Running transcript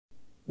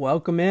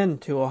Welcome in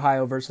to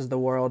Ohio versus the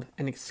World,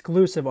 an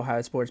exclusive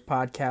Ohio sports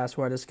podcast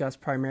where I discuss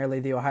primarily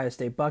the Ohio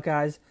State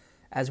Buckeyes,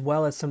 as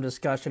well as some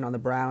discussion on the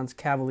Browns,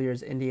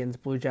 Cavaliers, Indians,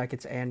 Blue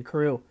Jackets, and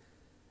crew.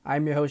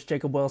 I'm your host,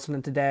 Jacob Wilson,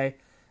 and today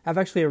I have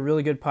actually a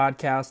really good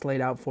podcast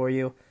laid out for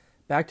you.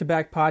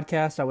 Back-to-back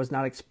podcast I was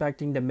not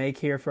expecting to make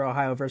here for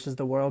Ohio versus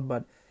the World,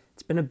 but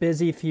it's been a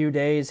busy few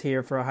days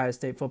here for Ohio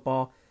State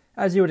football,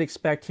 as you would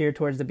expect here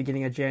towards the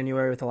beginning of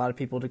January with a lot of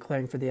people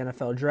declaring for the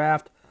NFL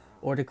draft,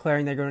 or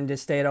declaring they're going to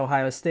stay at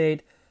Ohio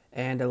State,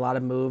 and a lot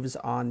of moves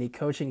on the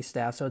coaching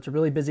staff. So it's a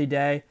really busy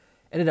day.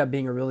 Ended up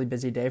being a really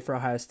busy day for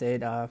Ohio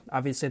State.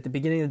 Obviously, at the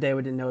beginning of the day,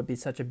 we didn't know it would be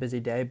such a busy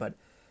day, but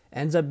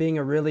ends up being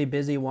a really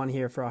busy one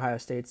here for Ohio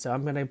State. So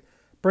I'm going to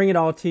bring it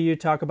all to you,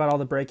 talk about all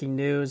the breaking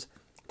news,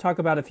 talk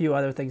about a few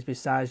other things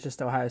besides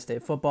just Ohio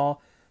State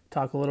football,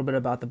 talk a little bit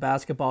about the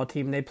basketball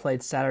team. They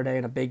played Saturday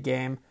in a big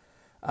game.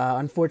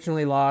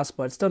 Unfortunately lost,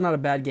 but still not a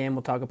bad game.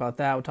 We'll talk about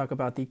that. We'll talk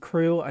about the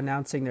crew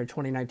announcing their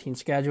 2019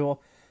 schedule.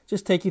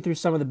 Just take you through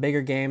some of the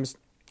bigger games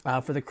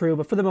for the crew,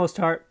 but for the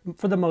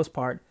most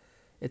part,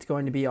 it's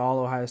going to be all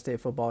Ohio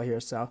State football here.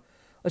 So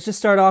let's just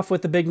start off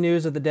with the big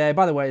news of the day.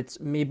 By the way, it's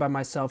me by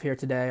myself here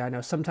today. I know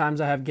sometimes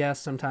I have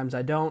guests, sometimes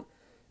I don't,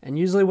 and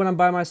usually when I'm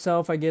by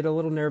myself, I get a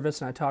little nervous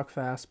and I talk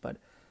fast, but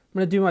I'm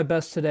going to do my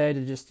best today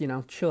to just,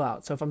 chill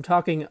out. So if I'm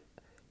talking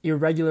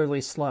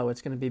irregularly slow,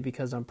 it's going to be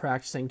because I'm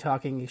practicing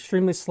talking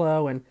extremely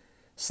slow and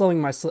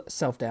slowing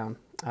myself down.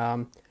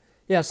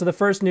 So the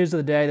first news of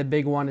the day, the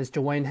big one, is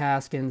Dwayne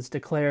Haskins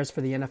declares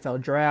for the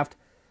NFL draft.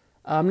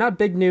 Not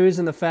big news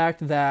in the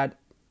fact that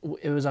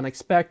it was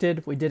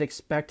unexpected. We did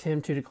expect him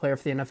to declare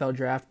for the NFL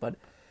draft, but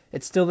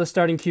it's still the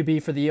starting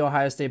QB for the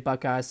Ohio State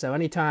Buckeyes, so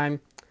anytime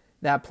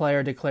that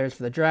player declares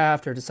for the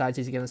draft or decides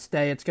he's going to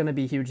stay, it's going to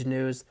be huge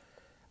news.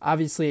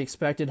 Obviously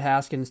expected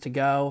Haskins to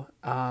go,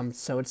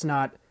 so it's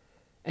not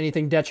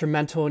anything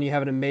detrimental, and you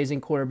have an amazing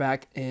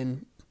quarterback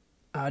in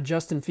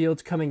Justin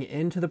Fields coming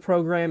into the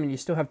program, and you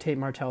still have Tate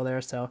Martell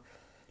there, so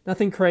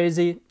nothing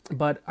crazy.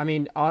 But,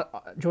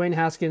 Dwayne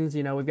Haskins,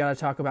 we've got to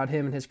talk about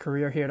him and his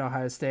career here at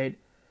Ohio State.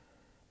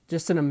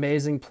 Just an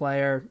amazing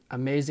player,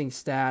 amazing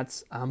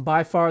stats,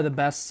 by far the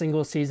best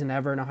single season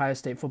ever in Ohio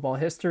State football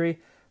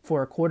history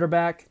for a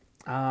quarterback.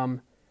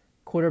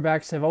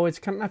 Quarterbacks have always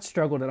kind of not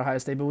struggled at Ohio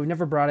State, but we've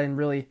never brought in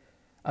really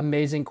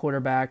amazing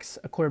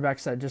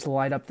quarterbacks that just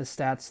light up the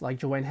stats like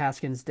Dwayne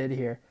Haskins did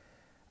here.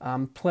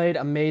 Played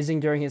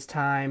amazing during his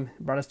time,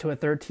 brought us to a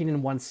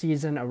 13-1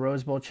 season, a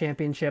Rose Bowl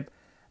championship,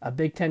 a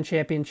Big Ten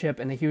championship,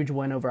 and a huge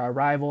win over our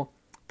rival.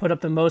 Put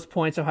up the most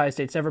points Ohio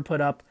State's ever put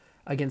up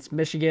against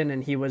Michigan,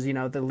 and he was,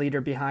 the leader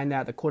behind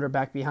that, the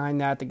quarterback behind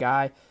that, the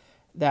guy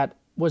that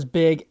was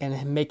big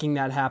and making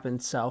that happen.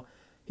 So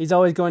he's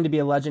always going to be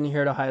a legend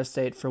here at Ohio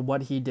State for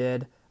what he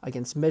did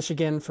against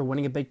Michigan, for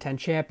winning a Big Ten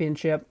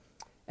championship.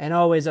 And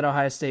always at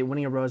Ohio State,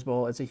 winning a Rose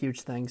Bowl is a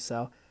huge thing.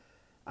 So,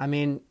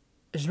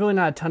 there's really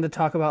not a ton to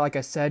talk about, like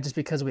I said, just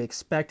because we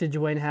expected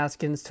Dwayne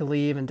Haskins to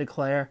leave and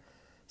declare.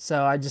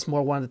 So I just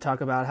more wanted to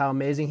talk about how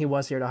amazing he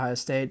was here at Ohio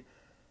State.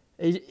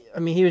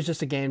 He was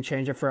just a game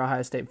changer for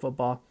Ohio State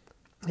football.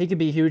 He could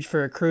be huge for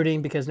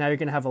recruiting because now you're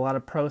going to have a lot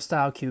of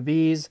pro-style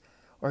QBs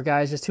or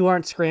guys just who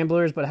aren't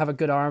scramblers but have a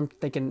good arm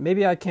thinking,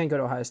 maybe I can go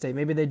to Ohio State.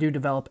 Maybe they do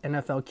develop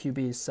NFL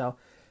QBs. So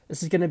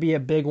this is going to be a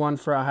big one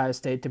for Ohio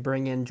State to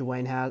bring in to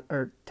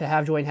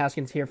have Dwayne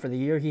Haskins here for the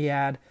year he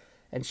had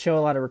and show a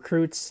lot of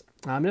recruits.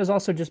 It was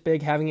also just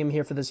big having him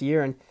here for this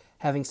year and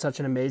having such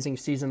an amazing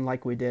season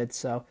like we did.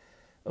 So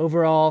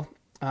overall,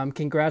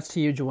 congrats to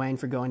you, Dwayne,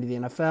 for going to the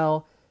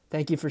NFL.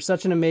 Thank you for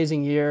such an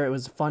amazing year. It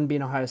was fun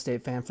being an Ohio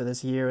State fan for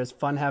this year. It was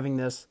fun having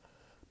this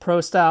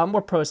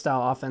more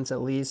pro-style offense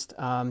at least.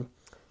 Kind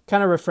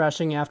of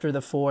refreshing after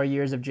the 4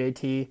 years of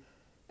JT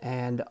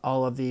and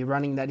all of the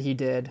running that he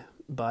did,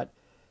 but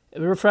it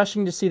was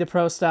refreshing to see the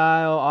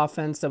pro-style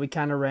offense that we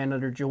kind of ran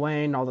under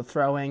Dwayne, all the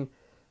throwing.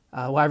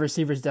 Wide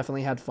receivers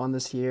definitely had fun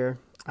this year.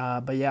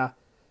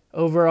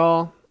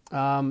 Overall,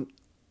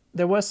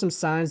 there was some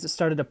signs that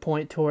started to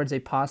point towards a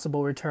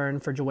possible return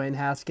for Dwayne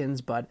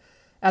Haskins, but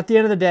at the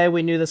end of the day,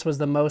 we knew this was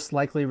the most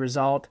likely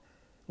result.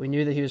 We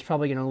knew that he was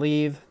probably going to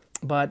leave,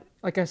 but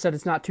like I said,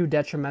 it's not too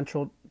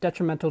detrimental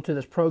to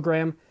this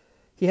program.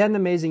 He had an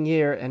amazing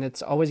year, and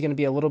it's always going to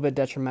be a little bit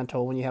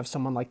detrimental when you have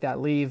someone like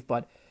that leave,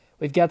 but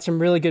we've got some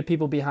really good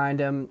people behind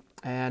him,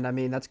 and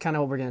that's kind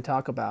of what we're going to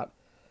talk about.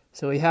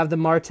 So we have the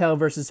Martell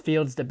versus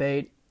Fields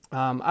debate.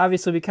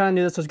 Obviously, we kind of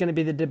knew this was going to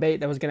be the debate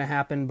that was going to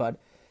happen, but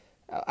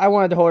I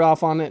wanted to hold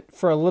off on it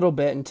for a little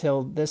bit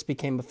until this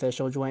became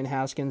official, Dwayne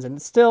Haskins, and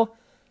still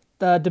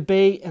the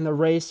debate and the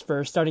race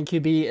for starting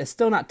QB is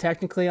still not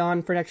technically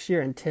on for next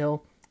year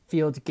until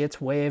Fields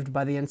gets waived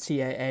by the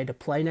NCAA to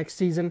play next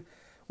season,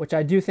 which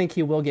I do think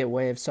he will get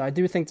waived. So I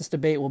do think this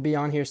debate will be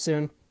on here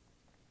soon.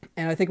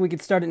 And I think we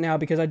could start it now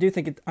because I do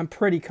think I'm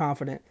pretty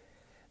confident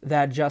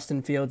that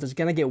Justin Fields is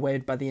going to get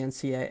waived by the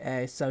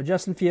NCAA. So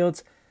Justin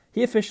Fields,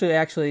 he officially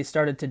actually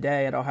started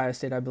today at Ohio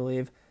State, I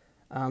believe.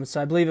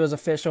 So I believe it was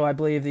official. I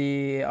believe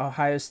the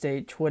Ohio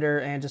State Twitter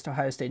and just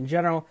Ohio State in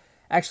general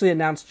actually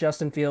announced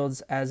Justin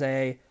Fields as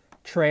a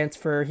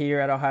transfer here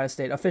at Ohio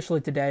State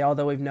officially today,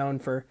 although we've known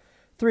for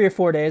 3 or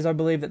 4 days, I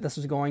believe, that this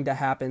was going to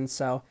happen.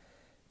 So,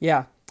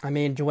 yeah, I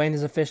mean, Dwayne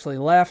has officially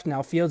left.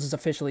 Now Fields is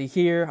officially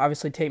here.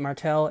 Obviously, Tate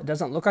Martell, it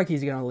doesn't look like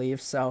he's going to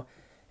leave. So,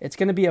 it's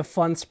going to be a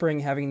fun spring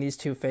having these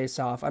two face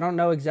off. I don't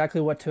know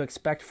exactly what to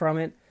expect from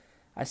it.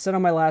 I said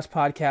on my last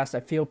podcast,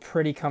 I feel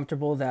pretty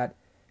comfortable that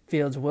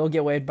Fields will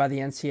get waived by the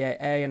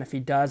NCAA, and if he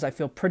does, I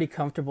feel pretty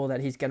comfortable that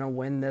he's going to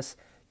win this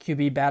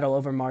QB battle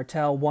over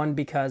Martell. One,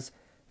 because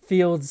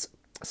Fields'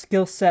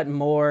 skill set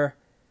more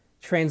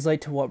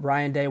translate to what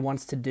Ryan Day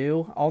wants to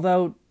do.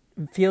 Although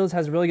Fields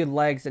has really good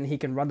legs and he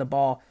can run the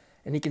ball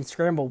and he can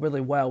scramble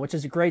really well, which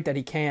is great that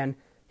he can.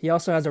 He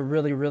also has a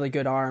really, really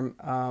good arm.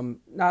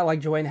 Not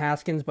like Dwayne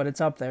Haskins, but it's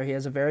up there. He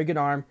has a very good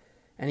arm,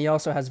 and he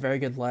also has very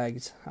good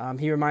legs.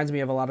 He reminds me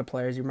of a lot of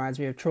players. He reminds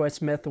me of Troy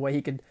Smith, the way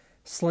he could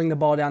sling the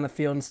ball down the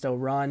field and still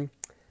run.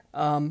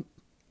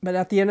 But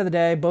at the end of the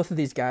day, both of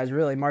these guys,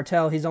 really,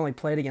 Martell, he's only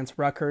played against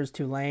Rutgers,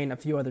 Tulane, a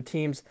few other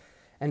teams,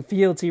 and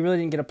Fields, he really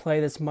didn't get to play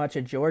this much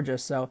at Georgia.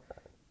 So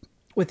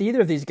with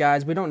either of these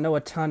guys, we don't know a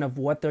ton of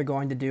what they're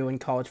going to do in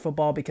college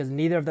football because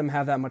neither of them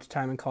have that much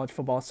time in college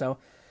football. So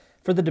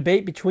for the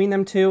debate between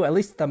them two, at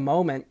least at the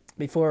moment,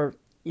 before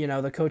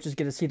the coaches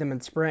get to see them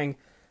in spring,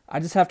 I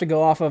just have to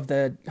go off of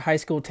the high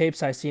school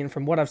tapes I've seen.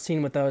 From what I've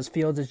seen with those,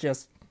 Fields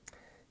is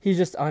he's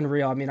just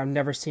unreal. I mean, I've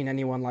never seen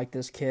anyone like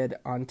this kid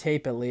on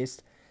tape, at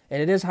least.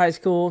 And it is high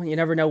school. You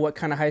never know what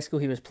kind of high school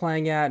he was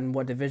playing at and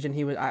what division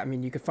he was. I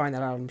mean, you could find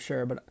that out, I'm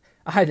sure, but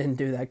I didn't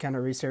do that kind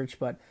of research.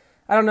 But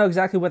I don't know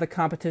exactly what the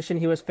competition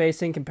he was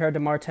facing compared to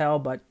Martell.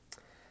 But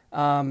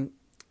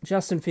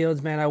Justin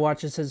Fields, man, I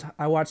watched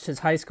his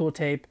high school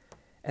tape,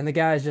 and the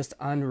guy is just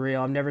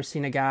unreal. I've never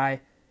seen a guy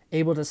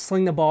able to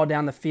sling the ball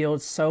down the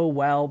field so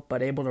well,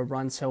 but able to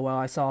run so well.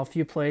 I saw a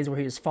few plays where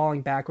he was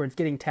falling backwards,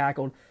 getting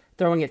tackled,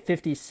 throwing it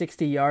 50,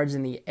 60 yards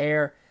in the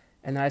air.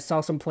 And then I saw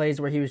some plays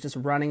where he was just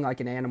running like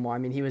an animal. I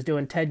mean, he was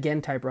doing Ted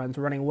Ginn type runs,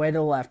 running way to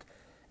the left,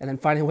 and then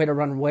finding a way to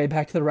run way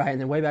back to the right, and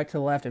then way back to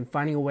the left, and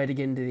finding a way to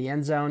get into the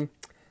end zone.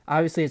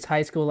 Obviously, it's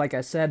high school, like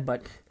I said,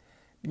 but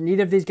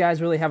neither of these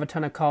guys really have a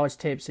ton of college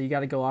tape, so you got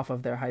to go off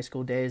of their high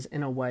school days,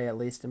 in a way, at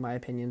least, in my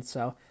opinion.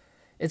 So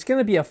it's going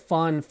to be a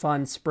fun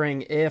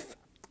to if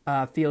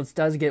Fields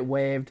does get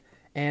waived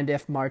and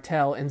if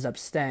Martell ends up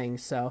staying.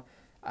 So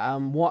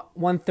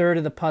 1/3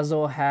 of the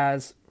puzzle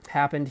has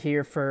happened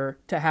here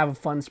to have a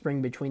fun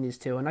spring between these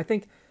two. And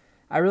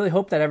I really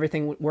hope that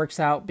everything works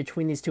out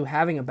between these two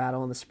having a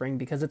battle in the spring,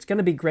 because it's going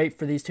to be great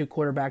for these two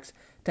quarterbacks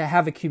to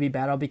have a QB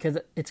battle, because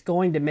it's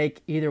going to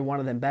make either one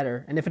of them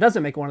better. And if it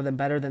doesn't make one of them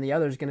better, then the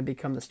other is going to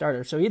become the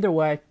starter. So either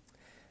way,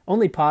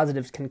 only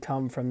positives can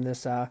come from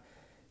this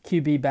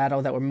QB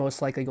battle that we're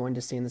most likely going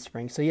to see in the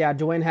spring. So yeah,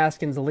 Dwayne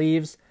Haskins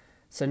leaves.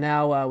 So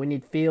now we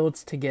need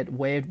Fields to get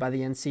waived by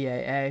the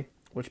NCAA,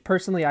 which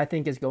personally I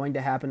think is going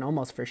to happen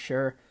almost for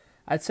sure.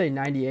 I'd say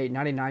 98,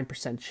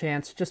 99%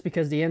 chance, just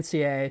because the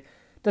NCAA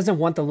doesn't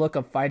want the look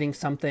of fighting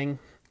something.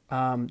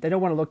 They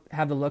don't want to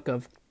have the look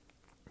of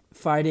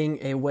fighting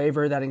a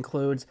waiver that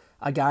includes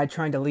a guy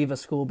trying to leave a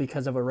school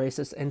because of a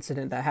racist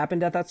incident that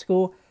happened at that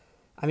school.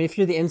 I mean, if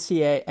you're the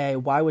NCAA,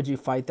 why would you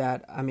fight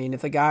that? I mean,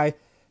 if a guy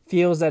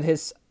feels that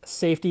his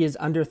safety is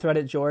under threat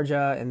at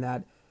Georgia and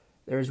that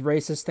there's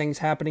racist things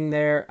happening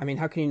there, I mean,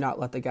 how can you not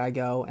let the guy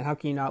go? And how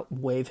can you not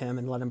waive him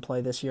and let him play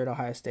this year at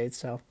Ohio State?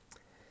 So,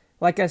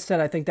 like I said,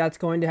 I think that's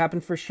going to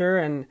happen for sure.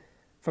 And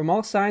from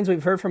all signs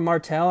we've heard from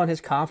Martell and his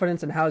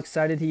confidence and how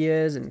excited he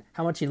is and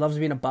how much he loves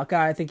being a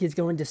Buckeye, I think he's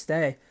going to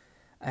stay.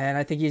 And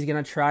I think he's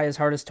going to try his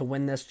hardest to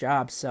win this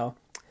job. So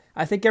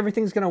I think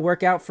everything's going to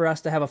work out for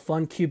us to have a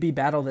fun QB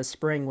battle this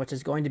spring, which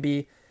is going to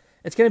be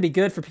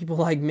good for people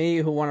like me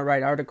who want to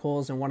write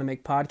articles and want to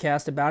make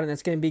podcasts about it. And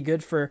it's going to be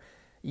good for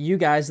you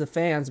guys, the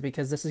fans,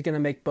 because this is going to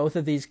make both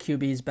of these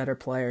QBs better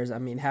players. I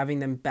mean, having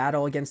them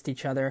battle against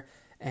each other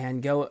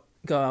and have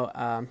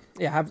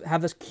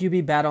this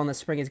QB battle in the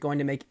spring is going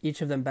to make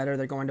each of them better.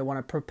 They're going to want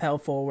to propel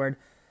forward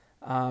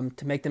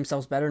to make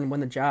themselves better and win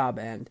the job.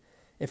 And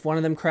if one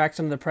of them cracks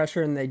under the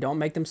pressure and they don't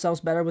make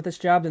themselves better with this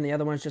job, then the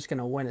other one's just going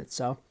to win it.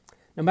 So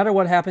no matter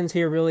what happens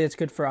here, really, it's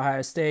good for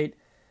Ohio State.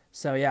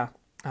 So yeah,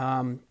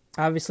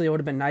 obviously it would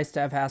have been nice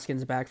to have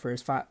Haskins back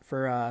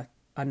for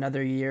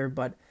another year,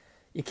 but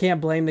you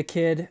can't blame the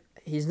kid.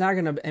 He's not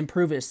going to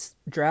improve his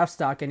draft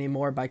stock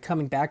anymore by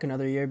coming back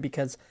another year,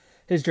 because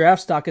his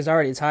draft stock is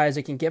already as high as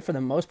it can get for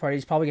the most part.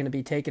 He's probably going to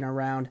be taken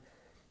around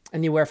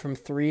anywhere from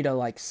 3 to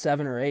like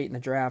 7 or 8 in the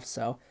draft.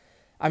 So,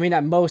 I mean,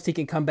 at most he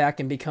can come back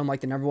and become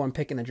like the number 1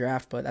 pick in the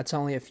draft, but that's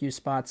only a few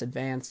spots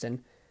advanced.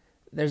 And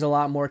there's a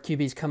lot more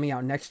QBs coming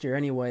out next year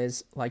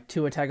anyways, like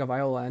Tua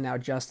Tagovailoa and now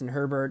Justin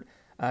Herbert,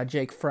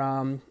 Jake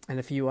Fromm, and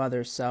a few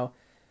others. So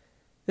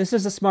this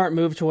is a smart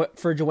move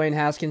for Dwayne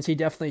Haskins. He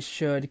definitely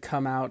should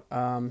come out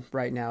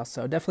right now.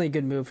 So definitely a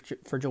good move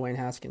for Dwayne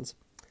Haskins.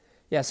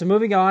 Yeah, so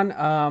moving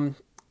on,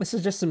 this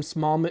is just some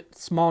small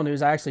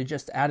news. I actually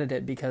just added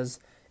it because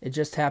it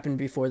just happened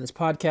before this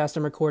podcast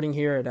I'm recording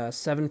here at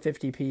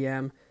 7:50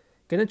 p.m.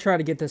 Going to try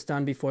to get this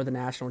done before the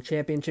national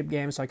championship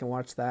game so I can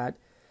watch that.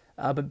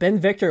 But Ben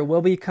Victor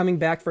will be coming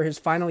back for his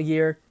final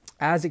year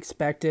as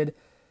expected.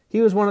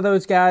 He was one of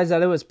those guys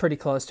that it was pretty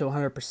close to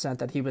 100%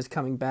 that he was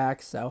coming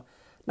back, so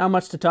not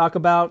much to talk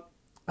about.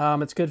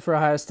 It's good for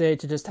Ohio State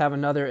to just have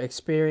another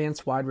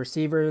experienced wide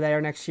receiver there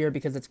next year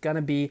because it's going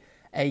to be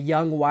a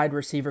young wide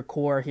receiver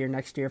core here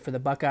next year for the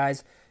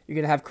Buckeyes. You're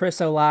going to have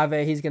Chris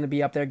Olave. He's going to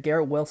be up there.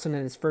 Garrett Wilson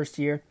in his first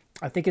year,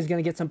 I think, is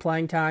going to get some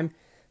playing time.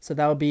 So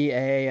that will be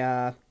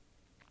I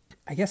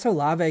guess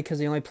Olave, because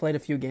he only played a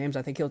few games,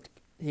 I think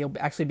he'll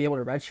actually be able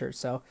to redshirt.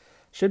 So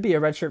should be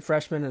a redshirt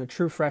freshman and a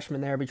true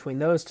freshman there between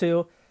those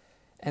two.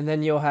 And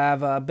then you'll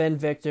have Ben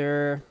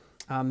Victor,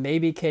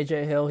 maybe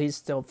KJ Hill. He's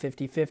still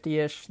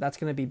 50-50-ish. That's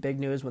going to be big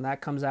news when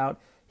that comes out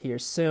here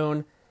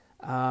soon.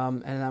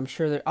 And I'm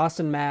sure that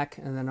Austin Mack,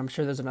 and then I'm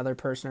sure there's another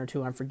person or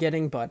two I'm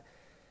forgetting. But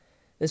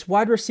this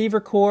wide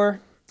receiver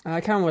core, I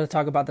kind of want to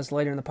talk about this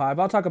later in the pod,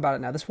 but I'll talk about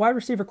it now. This wide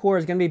receiver core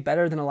is going to be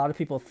better than a lot of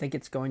people think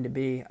it's going to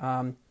be.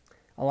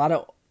 A lot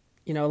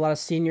of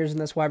seniors in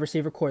this wide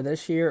receiver core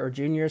this year, or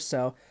juniors,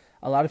 so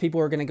a lot of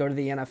people are going to go to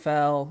the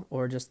NFL,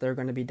 or just they're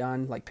going to be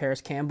done, like Paris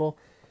Campbell,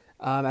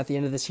 at the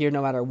end of this year,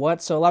 no matter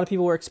what. So a lot of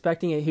people were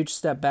expecting a huge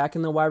step back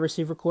in the wide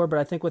receiver core, but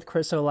I think with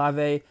Chris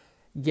Olave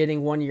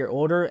getting 1 year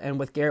older, and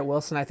with Garrett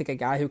Wilson, I think a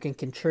guy who can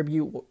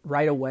contribute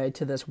right away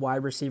to this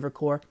wide receiver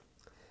core,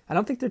 I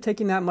don't think they're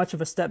taking that much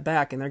of a step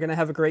back, and they're going to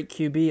have a great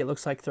QB, it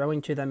looks like,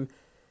 throwing to them,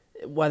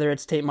 whether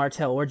it's Tate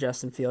Martell or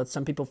Justin Fields.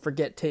 Some people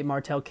forget Tate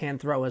Martell can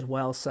throw as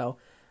well, so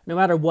no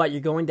matter what,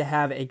 you're going to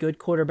have a good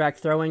quarterback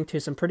throwing to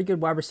some pretty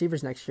good wide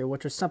receivers next year,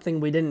 which was something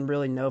we didn't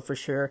really know for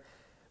sure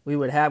we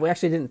would have. We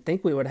actually didn't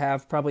think we would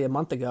have probably a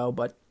month ago,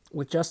 but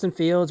with Justin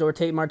Fields or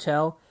Tate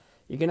Martell,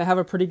 you're going to have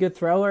a pretty good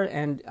thrower.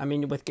 And, I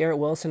mean, with Garrett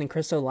Wilson and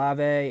Chris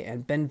Olave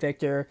and Ben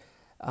Victor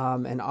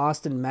and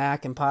Austin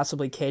Mack and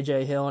possibly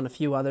KJ Hill and a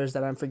few others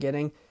that I'm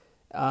forgetting,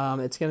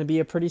 it's going to be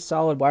a pretty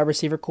solid wide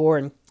receiver core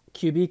and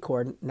QB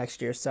core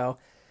next year. So,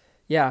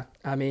 yeah,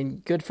 I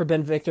mean, good for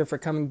Ben Victor for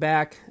coming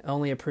back.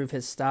 Only improve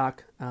his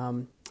stock.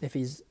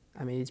 He's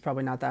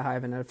probably not that high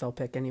of an NFL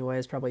pick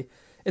anyways, probably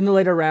in the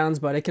later rounds,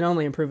 but it can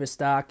only improve his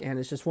stock, and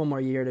it's just one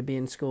more year to be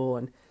in school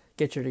and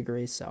get your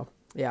degree. So,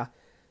 yeah.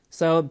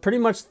 So, pretty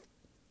much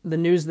the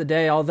news of the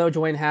day, although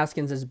Dwayne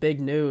Haskins is big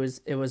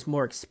news, it was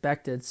more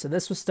expected. So,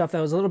 this was stuff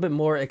that was a little bit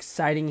more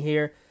exciting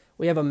here.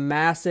 We have a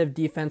massive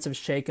defensive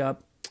shakeup,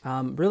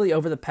 really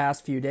over the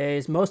past few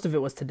days. Most of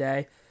it was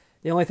today.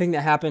 The only thing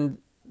that happened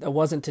that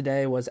wasn't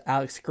today was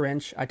Alex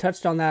Grinch. I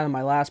touched on that in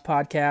my last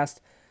podcast.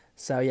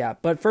 So, yeah.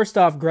 But first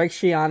off, Greg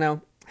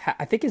Schiano,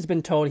 I think has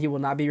been told he will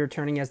not be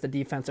returning as the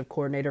defensive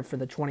coordinator for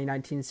the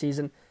 2019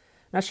 season.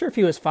 Not sure if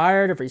he was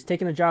fired, if he's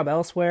taking a job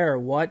elsewhere or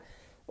what,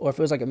 or if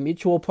it was like a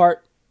mutual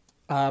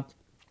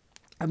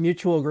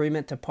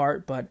agreement to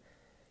part. But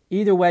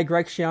either way,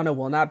 Greg Schiano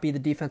will not be the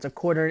defensive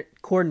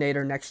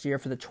coordinator next year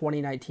for the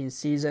 2019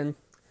 season.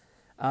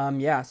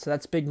 So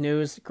that's big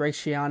news. Greg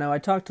Schiano, I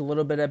talked a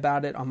little bit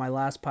about it on my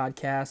last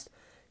podcast.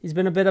 He's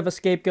been a bit of a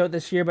scapegoat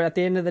this year, but at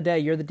the end of the day,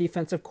 you're the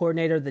defensive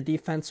coordinator. The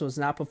defense was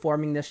not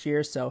performing this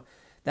year, so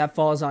that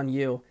falls on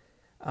you.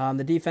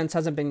 The defense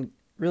hasn't been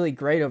really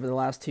great over the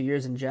last 2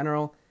 years in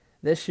general.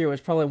 This year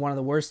was probably one of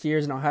the worst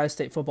years in Ohio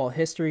State football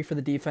history for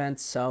the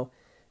defense. So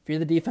if you're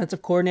the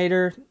defensive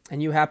coordinator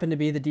and you happen to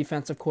be the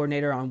defensive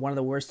coordinator on one of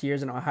the worst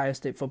years in Ohio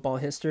State football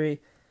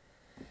history,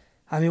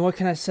 I mean, what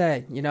can I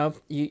say?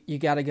 You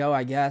got to go,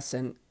 I guess.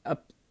 And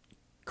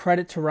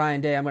credit to Ryan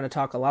Day. I'm going to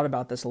talk a lot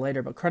about this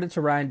later, but credit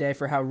to Ryan Day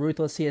for how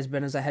ruthless he has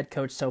been as a head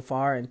coach so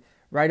far. And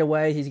right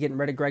away, he's getting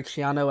rid of Greg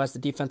Schiano as the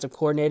defensive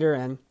coordinator,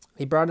 and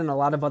he brought in a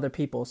lot of other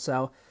people.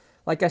 So,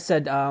 like I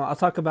said, I'll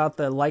talk about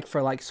the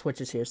like-for-like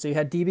switches here. So you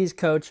had DB's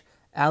coach,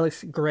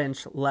 Alex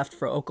Grinch, left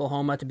for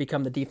Oklahoma to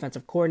become the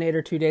defensive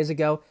coordinator 2 days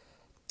ago.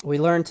 We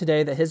learned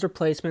today that his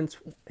replacement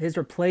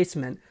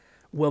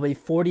will be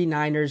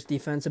 49ers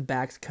defensive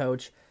backs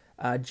coach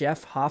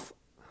Jeff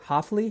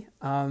Hafley.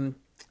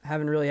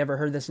 Haven't really ever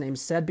heard this name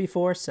said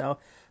before, so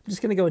I'm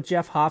just going to go with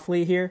Jeff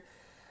Hafley here.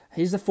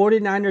 He's the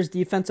 49ers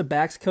defensive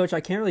backs coach.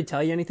 I can't really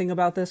tell you anything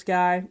about this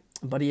guy,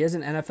 but he is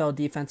an NFL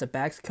defensive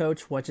backs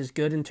coach, which is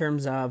good in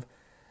terms of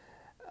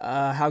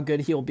how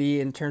good he'll be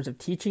in terms of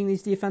teaching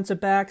these defensive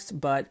backs,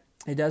 but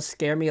it does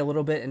scare me a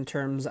little bit in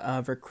terms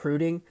of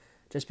recruiting,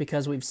 just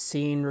because we've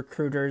seen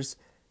recruiters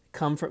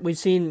we've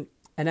seen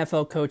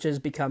NFL coaches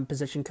become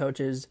position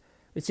coaches.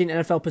 We've seen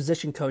NFL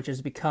position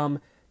coaches become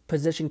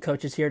position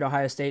coaches here at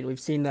Ohio State. We've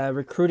seen the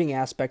recruiting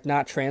aspect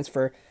not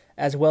transfer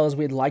as well as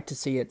we'd like to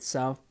see it.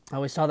 So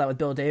we saw that with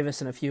Bill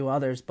Davis and a few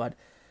others. But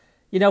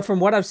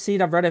from what I've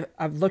seen, I've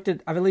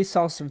at least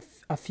saw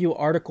a few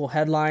article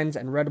headlines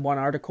and read one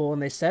article,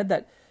 and they said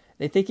that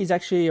they think he's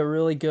actually a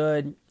really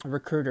good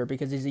recruiter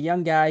because he's a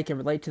young guy, he can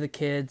relate to the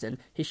kids, and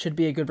he should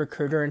be a good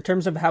recruiter. In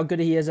terms of how good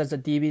he is as a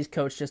DB's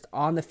coach, just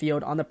on the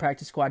field, on the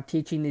practice squad,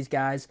 teaching these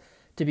guys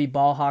to be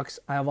ball hawks,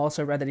 I have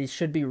also read that he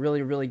should be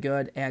really, really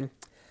good. And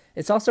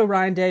it's also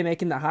Ryan Day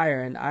making the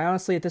hire, and I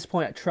honestly, at this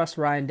point, I trust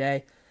Ryan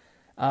Day.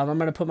 I'm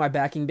going to put my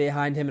backing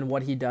behind him and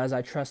what he does.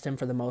 I trust him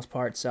for the most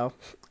part, so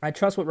I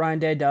trust what Ryan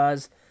Day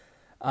does.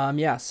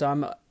 So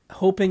I'm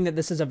hoping that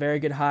this is a very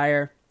good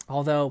hire,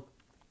 although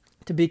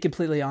To be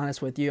completely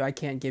honest with you, I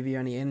can't give you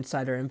any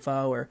insider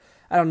info, or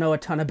I don't know a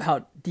ton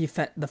about the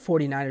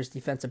 49ers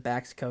defensive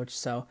backs coach.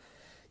 So,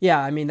 yeah,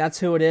 I mean, that's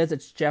who it is.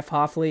 It's Jeff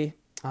Hafley.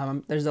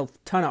 There's a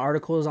ton of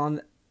articles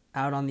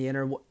out on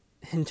the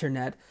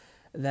internet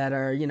that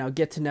are,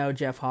 get to know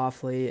Jeff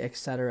Hafley,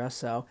 etc.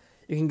 So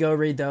you can go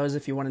read those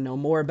if you want to know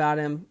more about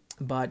him.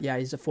 But yeah,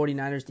 he's a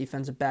 49ers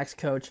defensive backs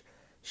coach.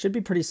 Should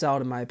be pretty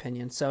solid in my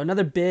opinion. So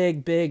another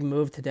big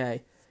move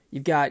today.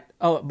 You've got,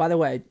 oh, by the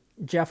way,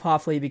 Jeff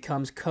Hafley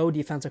becomes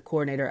co-defensive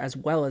coordinator as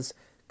well as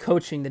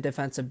coaching the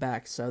defensive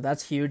backs. So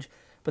that's huge.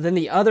 But then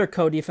the other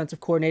co-defensive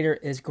coordinator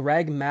is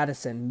Greg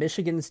Mattison.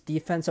 Michigan's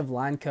defensive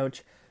line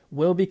coach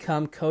will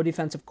become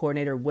co-defensive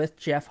coordinator with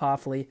Jeff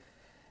Hafley.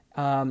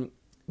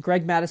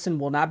 Greg Mattison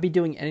will not be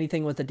doing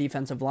anything with the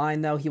defensive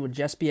line, though. He would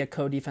just be a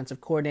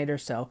co-defensive coordinator.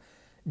 So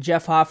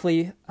Jeff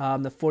Hafley,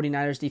 the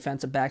 49ers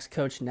defensive backs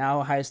coach, now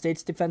Ohio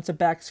State's defensive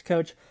backs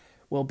coach,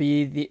 will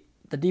be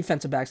the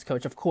defensive backs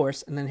coach, of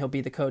course, and then he'll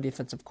be the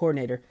co-defensive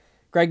coordinator.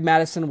 Greg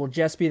Mattison will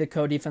just be the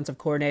co-defensive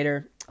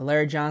coordinator.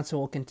 Larry Johnson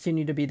will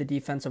continue to be the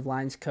defensive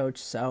lines coach.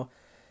 So,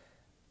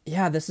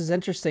 yeah, this is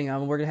interesting.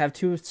 We're going to have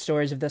two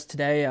stories of this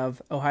today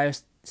of Ohio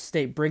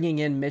State bringing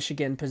in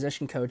Michigan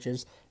position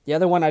coaches. The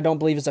other one I don't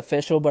believe is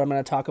official, but I'm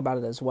going to talk about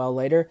it as well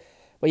later.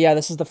 But yeah,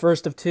 this is the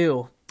first of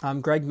two.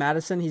 Greg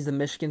Mattison, he's the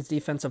Michigan's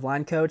defensive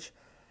line coach.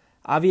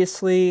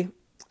 Obviously,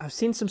 I've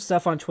seen some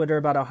stuff on Twitter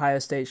about Ohio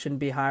State shouldn't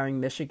be hiring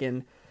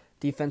Michigan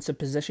defensive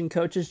position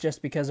coaches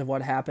just because of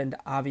what happened,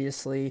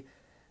 obviously,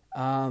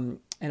 in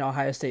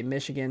Ohio State,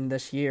 Michigan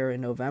this year in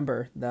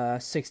November, the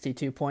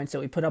 62 points that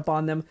we put up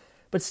on them.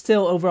 But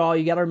still, overall,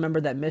 you got to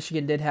remember that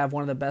Michigan did have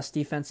one of the best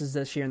defenses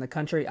this year in the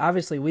country.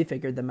 Obviously, we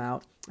figured them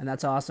out, and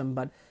that's awesome.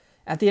 But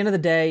at the end of the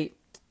day,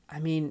 I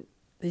mean,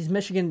 these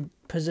Michigan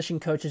position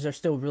coaches are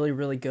still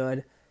really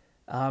good,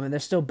 and they're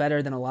still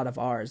better than a lot of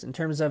ours. In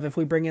terms of if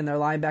we bring in their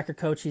linebacker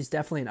coach, he's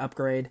definitely an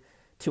upgrade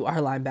to our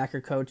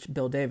linebacker coach,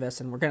 Bill Davis,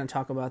 and we're going to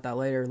talk about that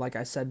later, like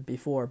I said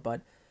before.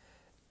 But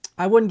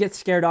I wouldn't get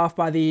scared off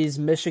by these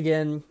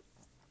Michigan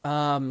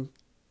coordinators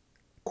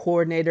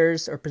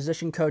or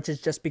position coaches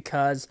just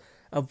because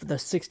of the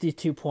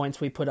 62 points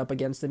we put up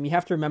against them. You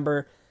have to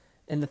remember,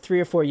 in the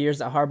 3 or 4 years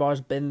that Harbaugh's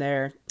been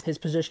there, his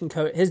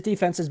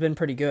defense has been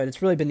pretty good.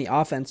 It's really been the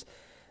offense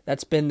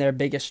that's been their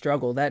biggest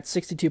struggle. That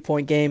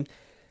 62-point game,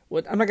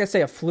 I'm not going to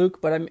say a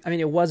fluke, but I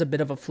mean it was a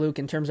bit of a fluke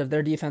in terms of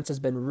their defense has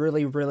been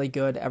really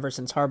good ever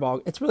since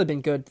Harbaugh. It's really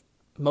been good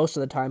most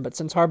of the time, but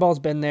since Harbaugh's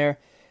been there,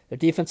 their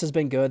defense has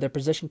been good. Their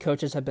position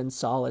coaches have been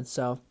solid.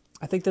 So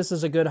I think this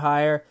is a good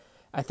hire.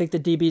 I think the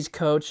DB's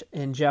coach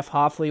in Jeff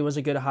Hafley was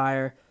a good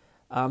hire.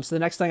 So the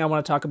next thing I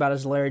want to talk about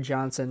is Larry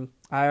Johnson.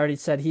 I already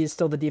said he's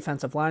still the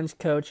defensive lines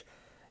coach.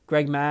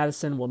 Greg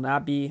Mattison will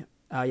not be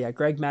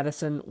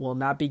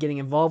getting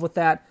involved with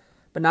that.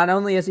 But not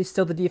only is he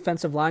still the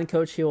defensive line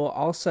coach, he will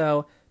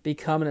also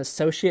become an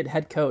associate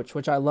head coach,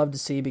 which I love to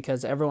see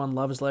because everyone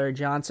loves Larry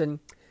Johnson.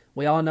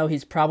 We all know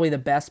he's probably the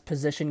best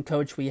position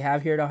coach we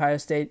have here at Ohio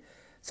State.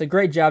 It's a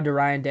great job to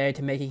Ryan Day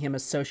to making him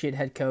associate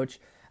head coach.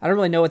 I don't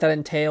really know what that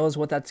entails,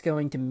 what that's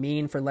going to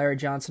mean for Larry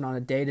Johnson on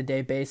a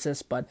day-to-day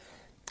basis, but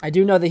I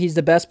do know that he's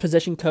the best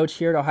position coach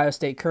here at Ohio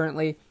State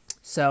currently,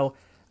 so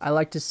I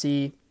like to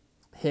see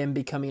him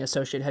becoming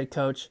associate head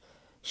coach.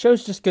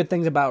 Shows just good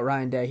things about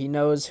Ryan Day. He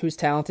knows who's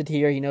talented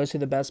here, he knows who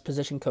the best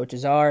position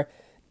coaches are,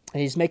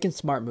 and he's making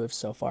smart moves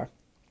so far.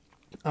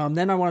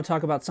 Then I want to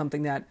talk about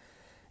something that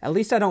at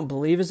least I don't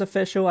believe is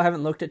official. I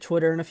haven't looked at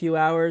Twitter in a few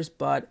hours,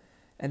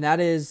 and that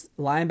is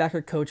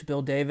linebacker coach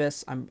Bill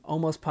Davis. I'm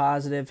almost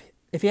positive,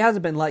 if he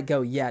hasn't been let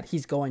go yet,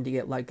 he's going to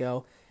get let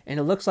go. And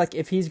it looks like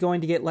if he's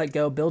going to get let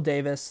go, Bill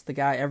Davis, the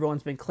guy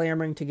everyone's been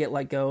clamoring to get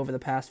let go over the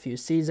past few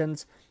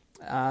seasons,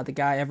 the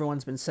guy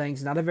everyone's been saying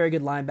he's not a very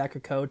good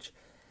linebacker coach,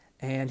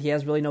 and he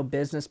has really no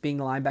business being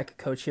the linebacker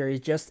coach here. He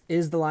just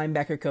is the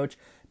linebacker coach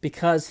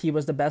because he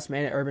was the best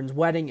man at Urban's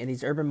wedding, and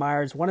he's Urban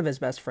Meyer's one of his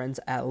best friends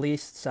at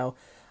least. So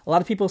a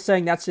lot of people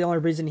saying that's the only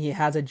reason he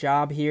has a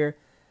job here.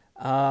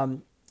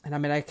 And I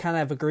mean, I kind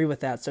of agree with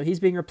that. So he's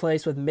being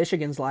replaced with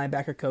Michigan's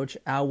linebacker coach,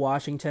 Al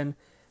Washington.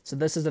 So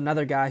this is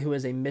another guy who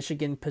is a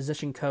Michigan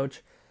position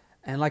coach.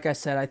 And like I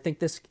said,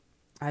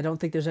 I don't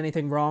think there's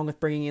anything wrong with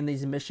bringing in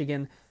these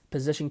Michigan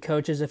position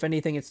coaches. If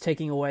anything, it's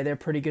taking away their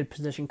pretty good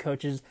position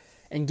coaches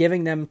and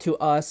giving them to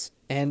us,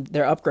 and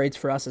they're upgrades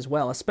for us as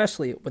well,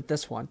 especially with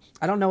this one.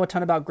 I don't know a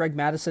ton about Greg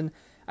Mattison.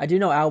 I do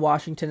know Al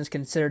Washington is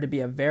considered to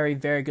be a very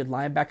good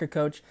linebacker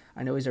coach.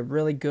 I know he's a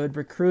really good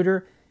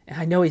recruiter, and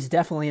I know he's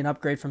definitely an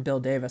upgrade from Bill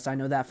Davis. I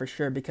know that for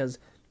sure because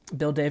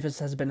Bill Davis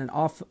has been an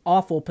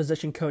awful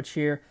position coach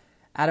here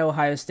at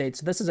Ohio State.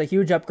 So this is a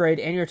huge upgrade,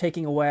 and you're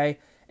taking away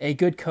a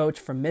good coach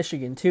from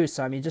Michigan too.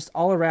 So I mean, just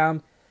all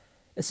around,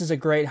 this is a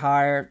great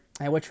hire,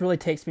 and which really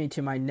takes me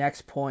to my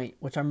next point,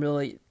 which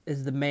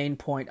is the main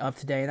point of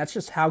today, and that's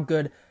just how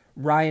good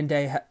Ryan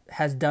Day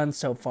has done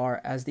so far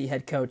as the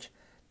head coach.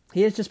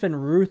 He has just been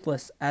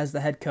ruthless as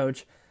the head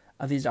coach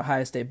of these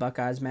Ohio State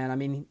Buckeyes, man. I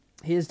mean,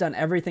 he has done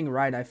everything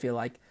right, I feel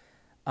like.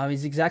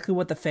 He's exactly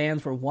what the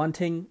fans were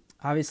wanting.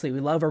 Obviously, we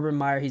love Urban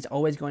Meyer. He's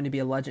always going to be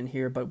a legend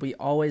here, but we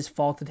always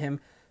faulted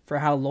him for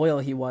how loyal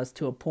he was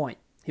to a point.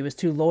 He was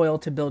too loyal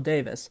to Bill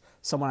Davis,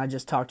 someone I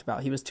just talked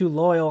about. He was too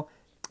loyal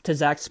to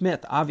Zach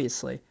Smith,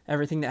 obviously,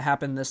 everything that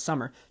happened this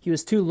summer. He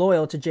was too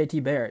loyal to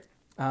JT Barrett.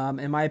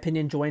 In my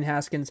opinion, Dwayne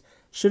Haskins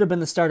should have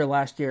been the starter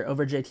last year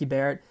over JT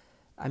Barrett.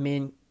 I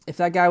mean, if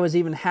that guy was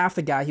even half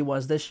the guy he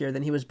was this year,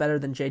 then he was better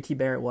than JT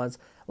Barrett was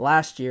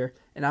last year.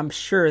 And I'm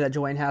sure that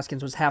Dwayne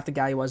Haskins was half the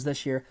guy he was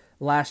this year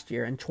last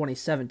year in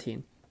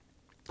 2017.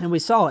 And we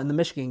saw it in the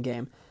Michigan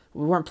game.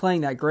 We weren't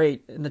playing that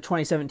great in the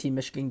 2017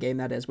 Michigan game,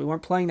 that is. We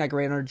weren't playing that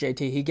great under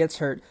JT. He gets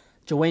hurt.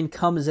 Dwayne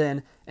comes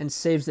in and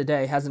saves the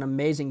day, has an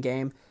amazing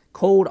game.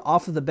 Cold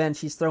off of the bench,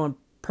 he's throwing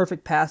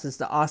perfect passes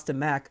to Austin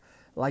Mack,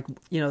 like,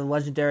 the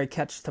legendary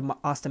catch to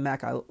Austin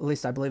Mack. At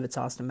least I believe it's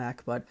Austin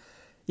Mack. But,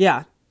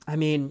 yeah, I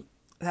mean,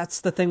 that's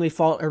the thing we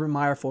fault Urban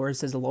Meyer for, is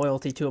his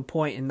loyalty to a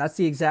point, and that's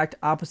the exact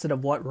opposite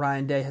of what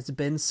Ryan Day has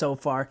been so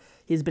far.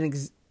 He's been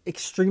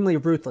extremely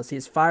ruthless. He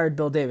has fired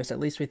Bill Davis, at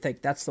least we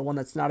think. That's the one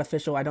that's not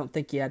official. I don't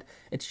think yet.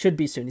 It should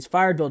be soon. He's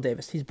fired Bill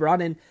Davis. He's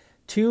brought in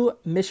 2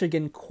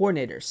 Michigan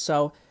coordinators.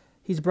 So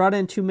he's brought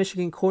in 2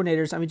 Michigan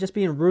coordinators. I mean, just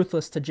being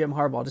ruthless to Jim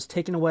Harbaugh, just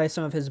taking away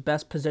some of his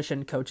best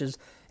position coaches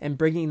and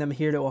bringing them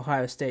here to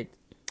Ohio State.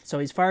 So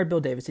he's fired Bill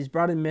Davis. He's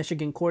brought in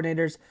Michigan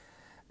coordinators.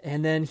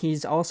 And then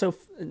he's also,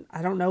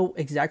 I don't know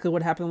exactly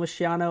what happened with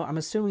Schiano. I'm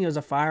assuming it was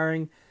a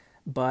firing,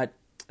 but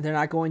they're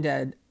not going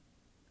to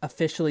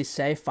officially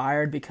say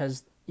fired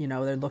because,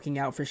 they're looking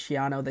out for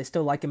Schiano. They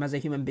still like him as a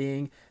human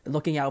being. They're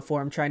looking out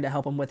for him, trying to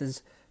help him with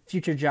his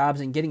future jobs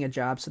and getting a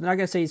job. So they're not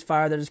going to say he's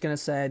fired. They're just going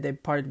to say they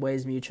parted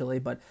ways mutually.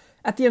 But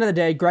at the end of the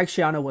day, Greg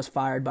Schiano was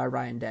fired by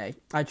Ryan Day.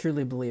 I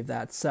truly believe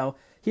that. So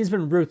he's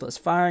been ruthless,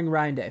 firing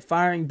Ryan Day,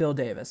 firing Bill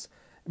Davis,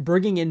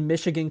 bringing in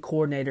Michigan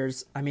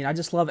coordinators. I mean, I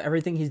just love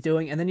everything he's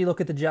doing. And then you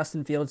look at the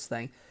Justin Fields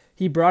thing.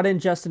 He brought in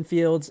Justin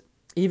Fields,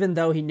 even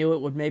though he knew it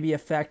would maybe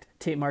affect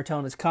Tate Martell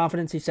and his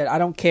confidence. He said, I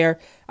don't care.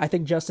 I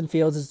think Justin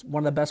Fields is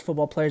one of the best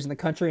football players in the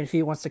country, and if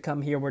he wants to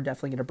come here, we're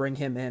definitely going to bring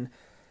him in.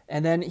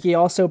 And then he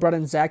also brought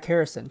in Zach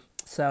Harrison.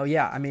 So,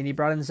 yeah, I mean, he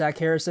brought in Zach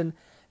Harrison.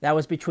 That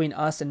was between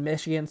us and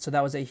Michigan, so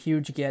that was a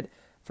huge get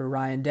for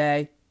Ryan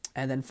Day.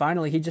 And then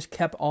finally, he just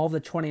kept all the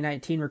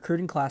 2019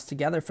 recruiting class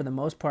together for the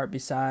most part,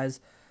 besides,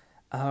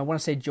 I want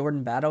to say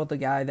Jordan Battle, the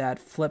guy that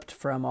flipped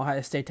from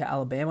Ohio State to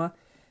Alabama.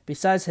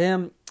 Besides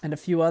him and a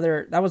few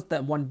other, that was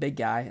that one big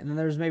guy. And then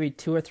there was maybe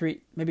 2 or 3,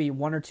 maybe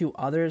 1 or 2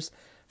 others.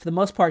 For the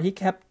most part, he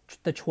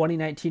kept the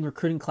 2019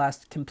 recruiting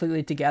class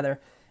completely together.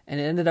 And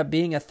it ended up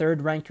being a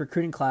 3rd-ranked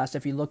recruiting class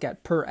if you look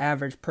at per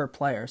average per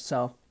player.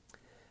 So,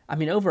 I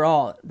mean,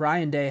 overall,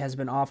 Ryan Day has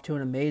been off to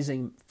an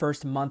amazing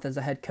first month as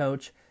a head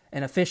coach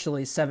and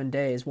officially 7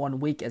 days, 1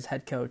 week as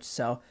head coach.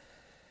 So,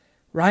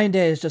 Ryan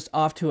Day is just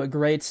off to a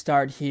great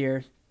start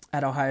here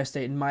at Ohio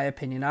State, in my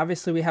opinion.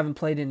 Obviously, we haven't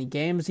played any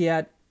games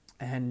yet,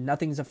 and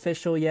nothing's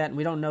official yet, and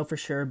we don't know for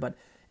sure, but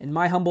in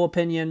my humble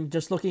opinion,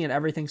 just looking at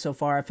everything so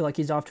far, I feel like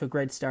he's off to a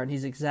great start, and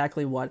he's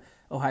exactly what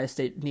Ohio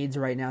State needs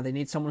right now. They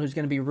need someone who's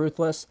going to be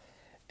ruthless,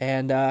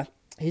 and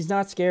he's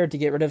not scared to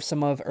get rid of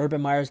some of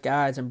Urban Meyer's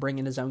guys and bring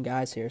in his own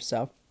guys here.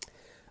 So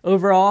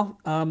overall,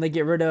 they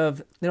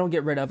don't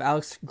get rid of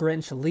Alex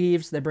Grinch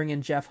leaves. They bring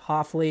in Jeff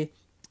Hoffley.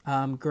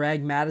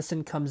 Greg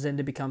Madison comes in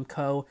to become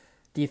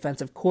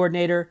co-defensive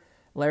coordinator.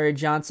 Larry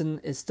Johnson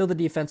is still the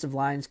defensive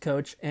lines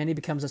coach, and he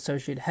becomes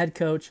associate head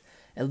coach.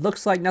 It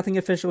looks like nothing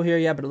official here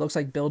yet, but it looks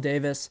like Bill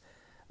Davis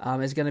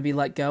is going to be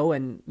let go,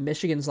 and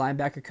Michigan's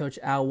linebacker coach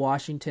Al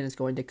Washington is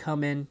going to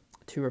come in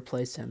to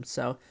replace him.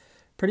 So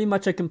pretty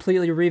much a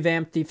completely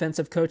revamped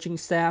defensive coaching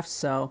staff.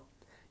 So,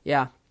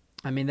 yeah,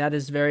 I mean, that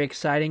is very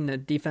exciting. The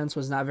defense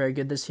was not very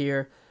good this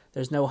year.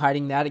 There's no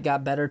hiding that. It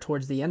got better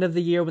towards the end of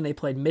the year when they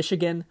played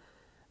Michigan,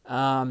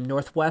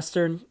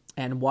 Northwestern,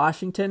 and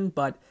Washington,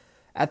 but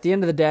at the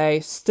end of the day,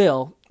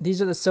 still,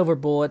 these are the silver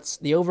bullets.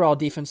 The overall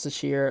defense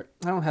this year,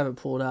 I don't have it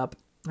pulled up.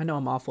 I know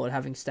I'm awful at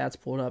having stats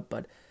pulled up,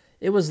 but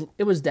it was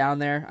down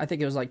there. I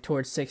think it was like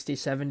towards 60,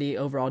 70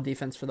 overall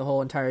defense for the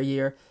whole entire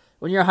year.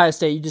 When you're Ohio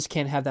State, you just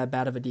can't have that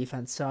bad of a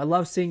defense. So I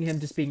love seeing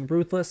him just being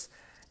ruthless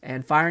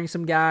and firing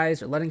some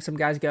guys or letting some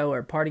guys go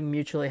or parting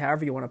mutually,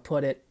 however you want to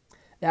put it.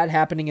 That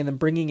happening and then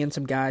bringing in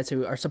some guys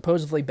who are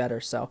supposedly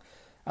better. So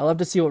I love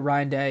to see what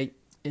Ryan Day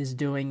is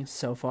doing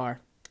so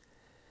far.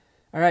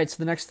 All right, so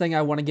the next thing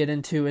I want to get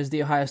into is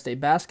the Ohio State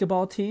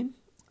basketball team.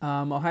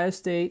 Ohio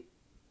State,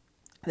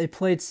 they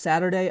played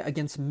Saturday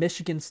against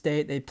Michigan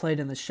State. They played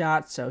in the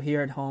Shot, so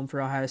here at home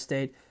for Ohio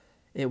State.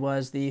 It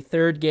was the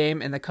 3rd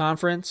game in the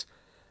conference.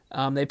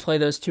 They play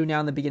those 2 now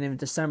in the beginning of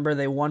December.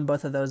 They won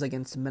both of those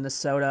against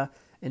Minnesota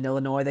and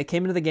Illinois. They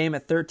came into the game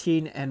at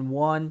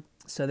 13-1,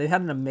 so they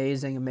had an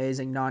amazing,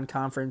 amazing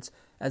non-conference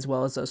as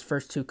well as those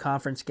first 2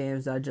 conference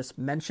games that I just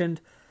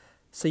mentioned.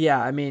 So yeah,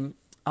 I mean,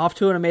 off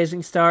to an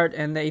amazing start,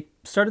 and they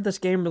started this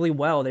game really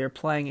well. They were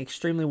playing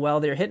extremely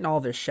well. They were hitting all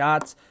of their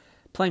shots,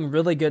 playing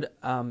really good,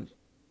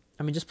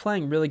 just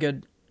playing really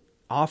good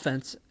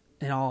offense,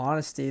 in all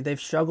honesty. They've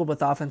struggled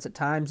with offense at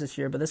times this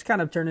year, but this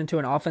kind of turned into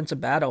an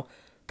offensive battle.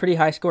 Pretty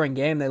high-scoring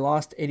game. They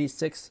lost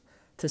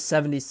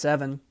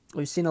 86-77.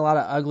 We've seen a lot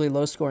of ugly,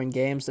 low-scoring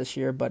games this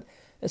year, but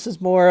this is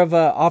more of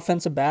an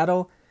offensive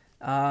battle.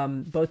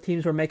 Both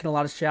teams were making a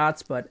lot of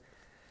shots, but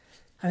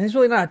I think there's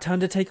really not a ton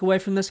to take away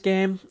from this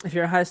game. If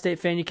you're a Ohio State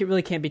fan, you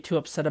really can't be too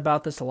upset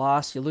about this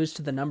loss. You lose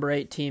to the number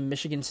 8 team,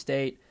 Michigan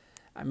State.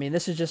 I mean,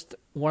 this is just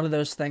one of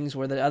those things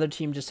where the other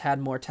team just had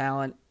more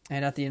talent,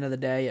 and at the end of the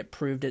day, it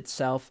proved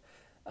itself.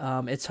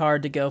 It's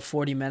hard to go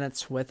 40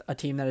 minutes with a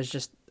team that is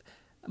just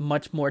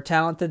much more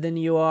talented than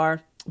you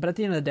are. But at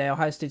the end of the day,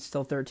 Ohio State's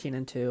still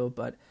 13-2.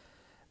 But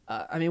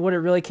I mean, what it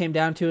really came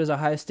down to is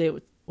Ohio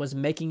State was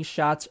making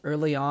shots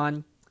early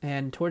on,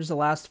 and towards the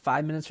last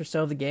 5 minutes or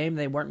so of the game,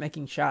 they weren't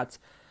making shots.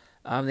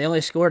 They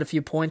only scored a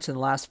few points in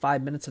the last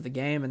 5 minutes of the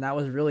game, and that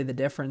was really the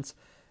difference.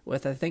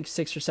 With, I think,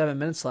 6 or 7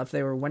 minutes left,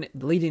 they were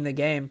leading the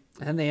game,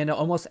 and they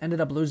almost ended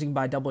up losing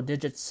by double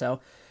digits. So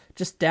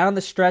just down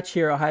the stretch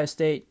here, Ohio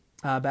State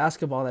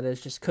basketball, that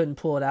is, just couldn't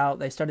pull it out.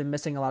 They started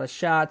missing a lot of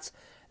shots.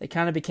 They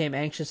kind of became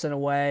anxious in a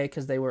way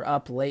because they were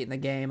up late in the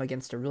game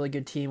against a really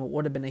good team. It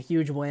would have been a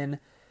huge win.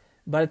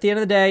 But at the end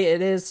of the day,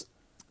 it is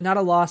not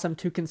a loss I'm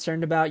too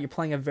concerned about. You're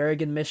playing a very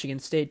good Michigan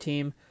State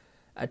team,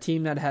 a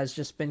team that has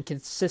just been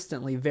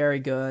consistently very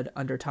good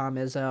under Tom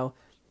Izzo.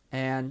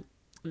 And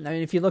I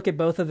mean, if you look at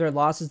both of their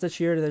losses this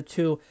year, they're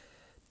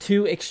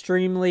two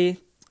extremely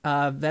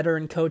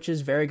veteran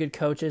coaches, very good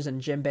coaches,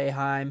 and Jim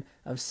Boeheim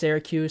of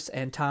Syracuse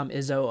and Tom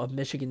Izzo of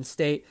Michigan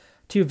State.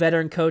 Two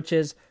veteran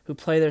coaches who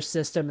play their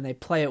system, and they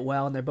play it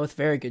well, and they're both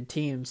very good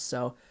teams.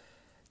 So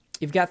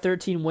you've got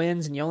 13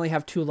 wins, and you only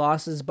have 2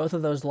 losses. Both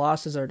of those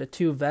losses are to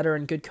 2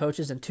 veteran good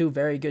coaches and 2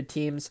 very good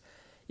teams.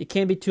 You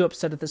can't be too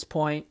upset at this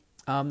point.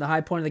 The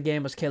high point of the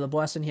game was Caleb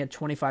Wesson. He had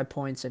 25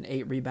 points and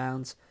 8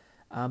 rebounds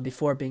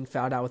before being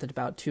fouled out with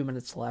about 2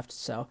 minutes left.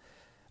 So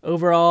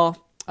overall,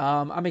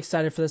 I'm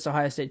excited for this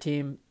Ohio State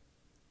team.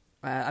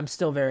 I'm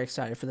still very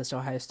excited for this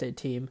Ohio State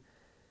team.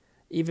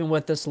 Even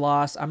with this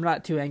loss, I'm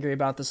not too angry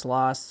about this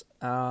loss.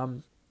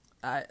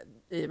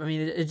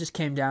 It just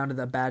came down to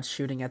the bad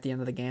shooting at the end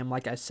of the game.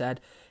 Like I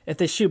said, if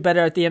they shoot better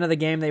at the end of the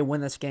game, they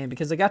win this game,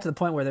 because they got to the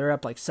point where they were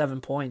up like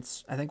 7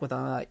 points, I think, with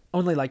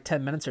only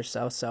 10 minutes or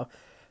so. So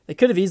they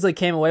could have easily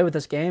came away with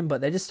this game, but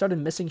they just started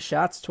missing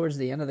shots towards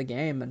the end of the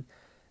game, and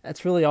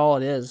that's really all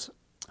it is.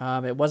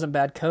 It wasn't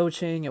bad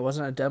coaching. It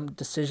wasn't a dumb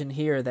decision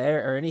here or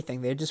there or anything.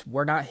 They just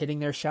were not hitting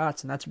their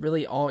shots, and that's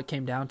really all it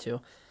came down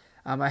to.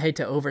 I hate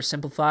to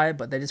oversimplify it,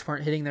 but they just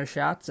weren't hitting their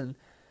shots, and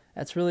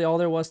that's really all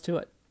there was to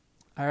it.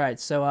 All right,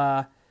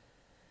 so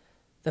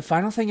the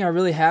final thing I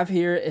really have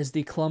here is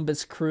the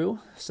Columbus Crew.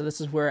 So this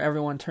is where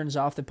everyone turns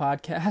off the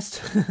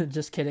podcast.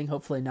 Just kidding,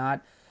 hopefully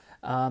not.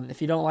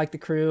 If you don't like the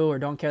Crew or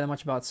don't care that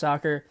much about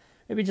soccer,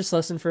 maybe just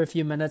listen for a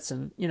few minutes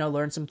and,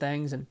 learn some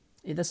things. And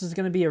this is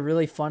going to be a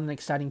really fun and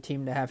exciting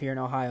team to have here in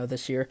Ohio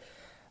this year.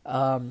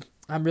 I'm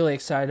really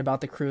excited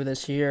about the Crew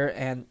this year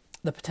and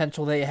the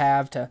potential they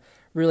have to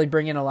really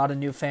bring in a lot of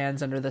new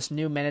fans under this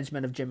new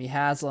management of Jimmy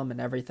Haslam and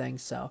everything.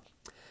 So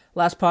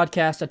last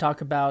podcast I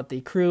talked about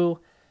the Crew.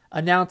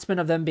 Announcement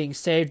of them being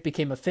saved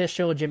became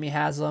official. Jimmy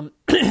Haslam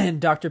and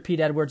Dr. Pete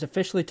Edwards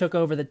officially took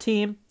over the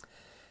team.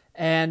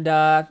 And,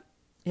 they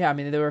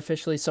were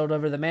officially sold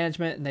over to the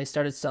management, and they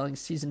started selling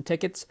season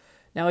tickets.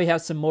 Now we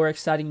have some more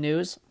exciting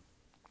news.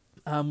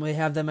 We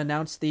have them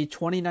announce the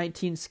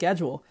 2019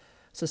 schedule.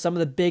 So some of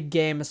the big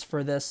games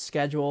for this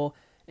schedule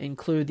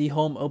include the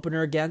home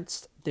opener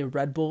against the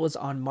Red Bulls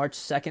on March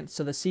 2nd.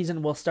 So the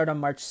season will start on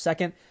March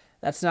 2nd.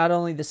 That's not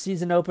only the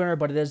season opener,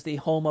 but it is the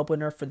home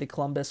opener for the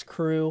Columbus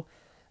Crew.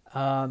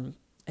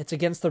 It's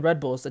against the Red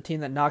Bulls, the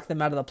team that knocked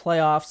them out of the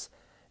playoffs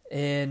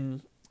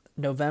in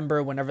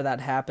November, whenever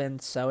that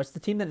happened. So it's the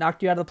team that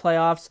knocked you out of the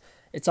playoffs.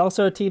 It's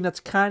also a team that's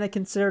kind of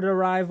considered a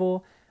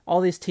rival. All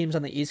these teams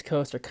on the East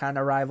Coast are kind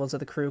of rivals of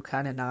the Crew,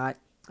 kind of not.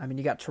 I mean,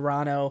 you got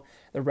Toronto,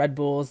 the Red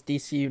Bulls,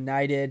 DC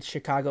United,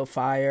 Chicago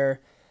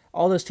Fire.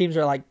 All those teams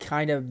are like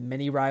kind of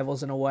mini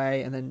rivals in a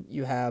way. And then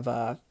you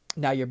have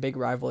now your big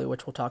rivalry,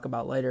 which we'll talk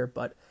about later.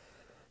 But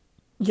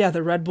yeah,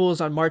 the Red Bulls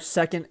on March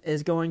 2nd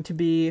is going to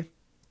be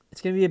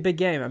a big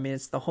game. I mean,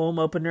 it's the home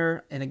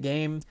opener in a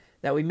game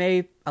that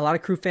a lot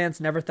of Crew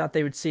fans never thought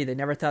they would see. They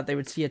never thought they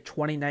would see a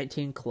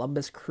 2019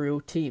 Columbus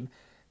Crew team,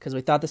 because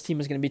we thought this team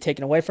was going to be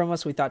taken away from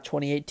us. We thought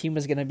 2018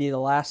 was going to be the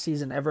last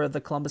season ever of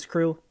the Columbus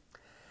Crew.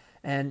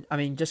 And, I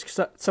mean, just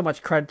so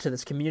much credit to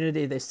this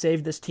community. They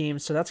saved this team,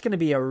 so that's going to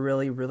be a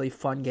really, really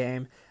fun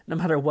game, no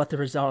matter what the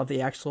result of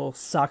the actual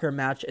soccer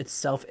match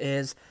itself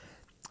is.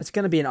 It's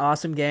going to be an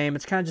awesome game.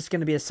 It's kind of just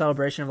going to be a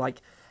celebration of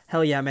like,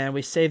 hell yeah, man,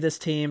 we saved this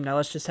team. Now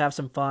let's just have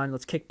some fun.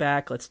 Let's kick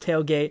back. Let's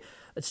tailgate.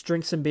 Let's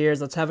drink some beers.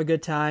 Let's have a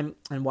good time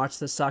and watch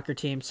this soccer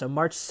team. So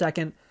March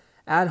 2nd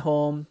at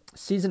home,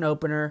 season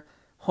opener,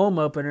 home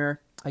opener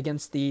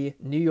against the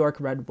New York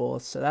Red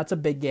Bulls. So that's a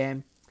big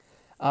game.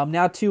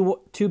 Now two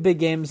big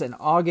games in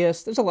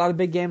August. There's a lot of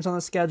big games on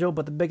the schedule,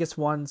 but the biggest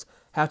ones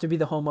have to be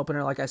the home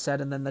opener, like I said,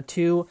 and then the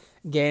 2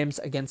 games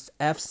against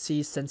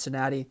FC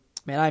Cincinnati.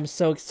 Man, I'm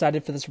so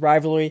excited for this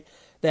rivalry.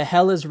 The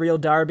Hell is Real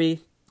Derby.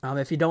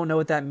 If you don't know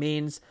what that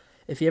means,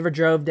 if you ever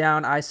drove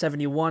down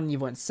I-71, you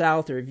went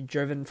south, or if you've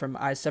driven from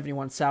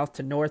I-71 south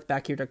to north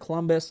back here to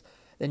Columbus,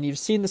 then you've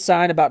seen the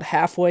sign about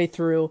halfway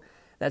through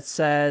that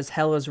says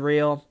hell is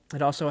real.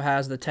 It also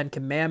has the 10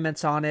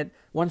 Commandments on it.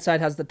 One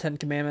side has the 10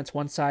 Commandments,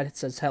 one side it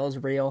says hell is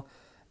real.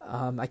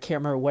 I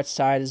can't remember which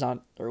side is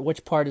on, or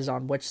which part is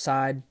on which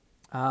side.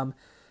 But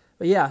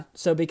yeah,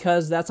 so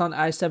because that's on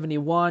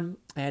I-71,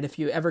 and if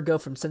you ever go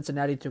from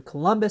Cincinnati to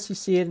Columbus, you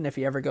see it, and if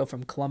you ever go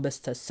from Columbus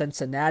to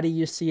Cincinnati,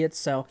 you see it.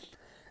 So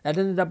that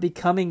ended up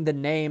becoming the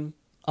name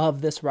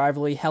of this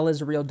rivalry, Hell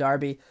is Real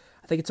Derby.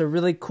 I think it's a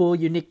really cool,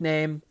 unique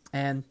name,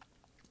 and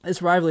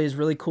this rivalry is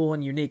really cool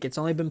and unique. It's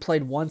only been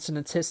played once in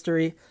its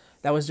history.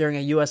 That was during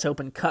a U.S.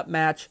 Open Cup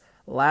match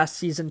last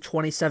season,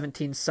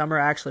 2017 summer.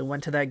 I actually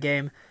went to that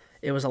game.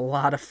 It was a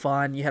lot of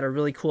fun. You had a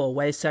really cool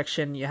away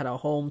section. You had a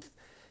home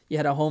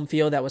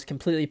field that was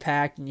completely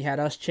packed, and you had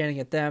us chanting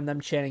at them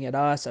chanting at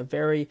us. A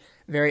very,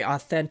 very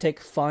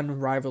authentic, fun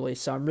rivalry.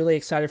 So I'm really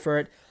excited for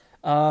it.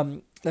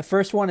 The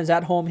first one is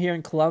at home here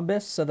in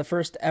Columbus, so the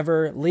first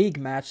ever league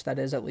match, that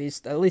is at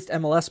least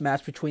MLS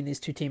match between these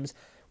two teams,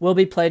 will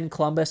be played in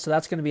Columbus, so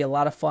that's going to be a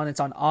lot of fun. It's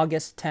on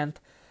August 10th,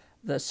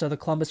 so the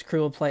Columbus Crew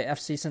will play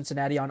FC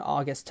Cincinnati on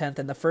August 10th,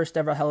 and the first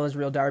ever Hell is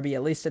Real Derby,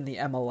 at least in the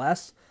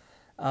MLS.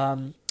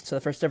 So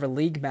the first ever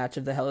league match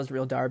of the Hell is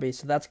Real Derby,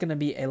 so that's going to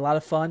be a lot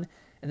of fun.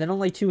 And then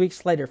only 2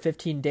 weeks later,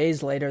 15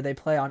 days later, they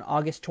play on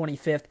August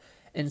 25th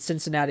in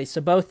Cincinnati. So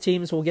both of these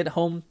teams will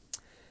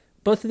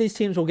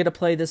get to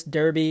play this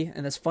derby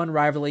and this fun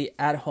rivalry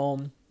at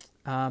home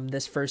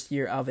this first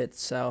year of it.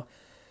 So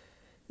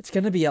it's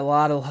going to be a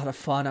lot of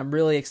fun. I'm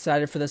really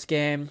excited for this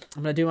game.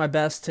 I'm going to do my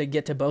best to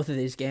get to both of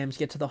these games,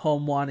 get to the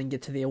home one and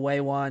get to the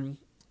away one.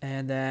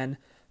 And then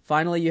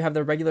finally, you have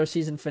the regular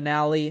season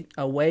finale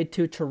away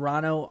to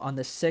Toronto on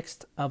the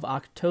 6th of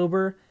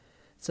October.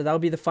 So that'll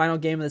be the final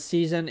game of the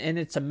season, and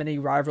it's a mini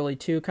rivalry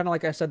too. Kind of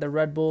like I said, the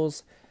Red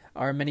Bulls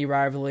are a mini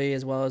rivalry,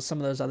 as well as some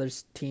of those other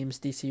teams,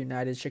 DC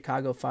United,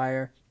 Chicago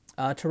Fire.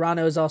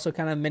 Toronto is also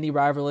kind of a mini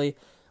rivalry.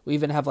 We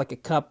even have like a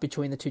cup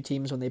between the two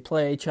teams when they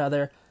play each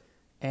other.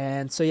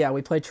 And so yeah,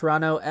 we play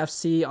Toronto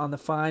FC on the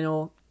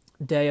final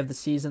day of the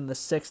season, the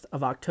 6th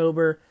of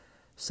October.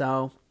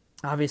 So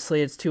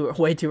obviously it's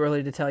way too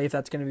early to tell you if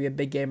that's going to be a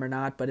big game or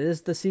not, but it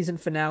is the season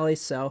finale,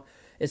 so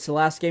it's the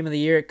last game of the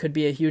year. It could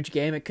be a huge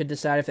game. It could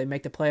decide if they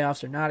make the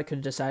playoffs or not. It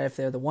could decide if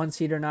they're the 1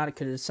 seed or not. It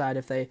could decide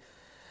if they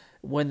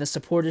win the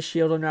Supporters'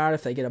 Shield or not,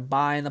 if they get a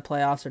bye in the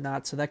playoffs or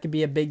not. So that could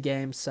be a big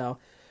game. So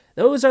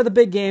those are the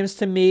big games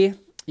to me.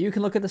 You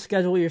can look at the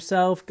schedule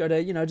yourself. Go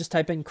to, just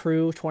type in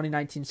Crew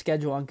 2019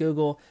 schedule on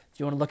Google if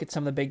you want to look at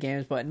some of the big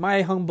games. But in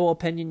my humble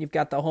opinion, you've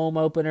got the home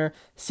opener,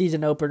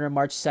 season opener,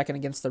 March 2nd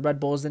against the Red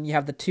Bulls. Then you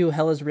have the two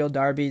Hell is Real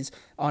Derbies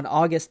on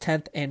August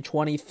 10th and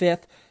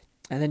 25th.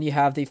 And then you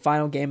have the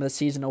final game of the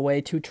season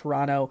away to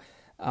Toronto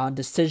on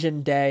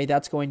Decision Day.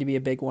 That's going to be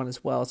a big one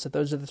as well. So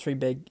those are the three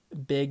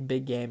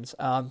big games.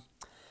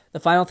 The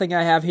final thing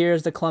I have here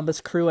is the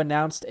Columbus Crew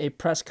announced a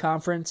press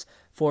conference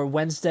for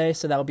Wednesday.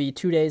 So that'll be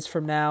 2 days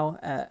from now,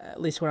 at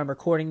least when I'm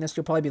recording this.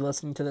 You'll probably be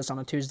listening to this on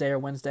a Tuesday or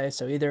Wednesday.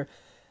 So either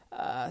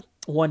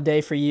one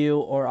day for you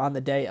or on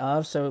the day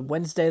of. So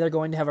Wednesday they're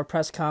going to have a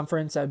press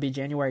conference. That would be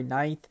January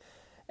 9th.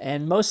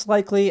 And most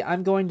likely,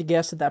 I'm going to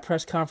guess that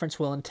press conference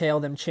will entail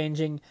them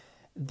changing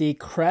the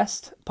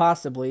crest,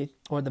 possibly,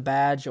 or the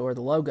badge, or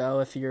the logo,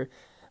 if you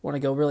want to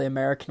go really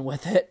American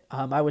with it.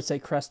 I would say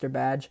crest or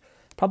badge.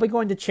 Probably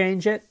going to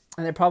change it,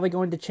 and they're probably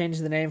going to change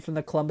the name from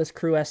the Columbus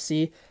Crew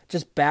SC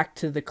just back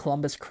to the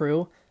Columbus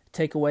Crew,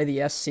 take away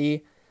the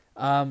SC.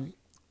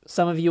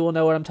 Some of you will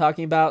know what I'm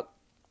talking about.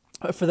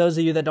 For those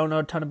of you that don't know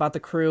a ton about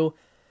the Crew,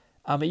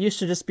 it used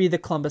to just be the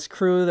Columbus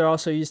Crew. There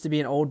also used to be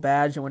an old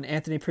badge, and when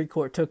Anthony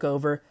Precourt took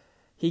over,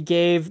 he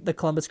gave the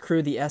Columbus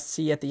Crew the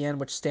SC at the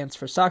end, which stands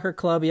for Soccer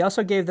Club. He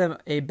also gave them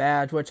a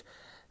badge, which,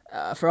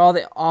 for all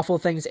the awful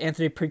things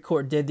Anthony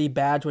Precourt did, the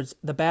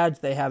badge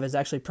they have is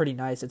actually pretty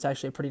nice. It's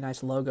actually a pretty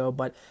nice logo,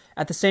 but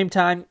at the same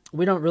time,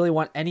 we don't really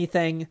want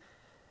anything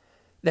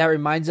that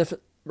reminds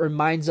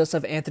us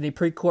of Anthony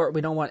Precourt.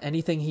 We don't want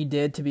anything he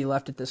did to be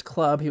left at this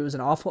club. He was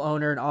an awful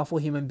owner, an awful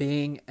human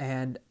being,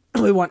 and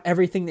we want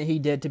everything that he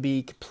did to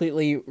be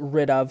completely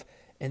rid of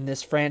in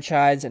this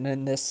franchise and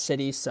in this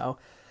city. So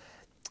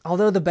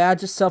although the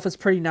badge itself is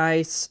pretty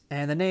nice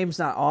and the name's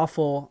not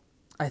awful,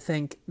 I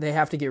think they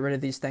have to get rid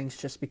of these things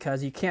just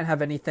because you can't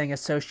have anything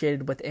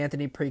associated with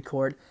Anthony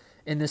Precourt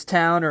in this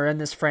town or in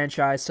this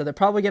franchise. So they're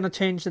probably going to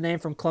change the name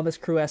from Columbus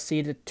Crew SC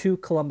to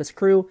Columbus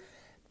Crew,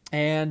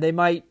 and they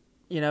might,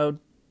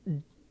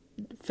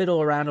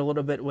 fiddle around a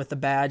little bit with the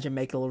badge and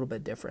make it a little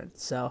bit different.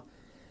 So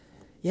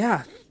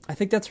yeah, I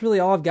think that's really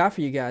all I've got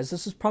for you guys.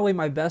 This is probably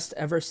my best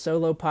ever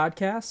solo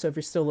podcast, so if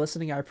you're still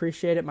listening, I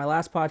appreciate it. My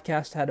last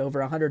podcast had over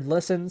 100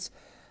 listens.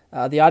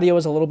 The audio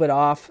was a little bit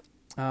off.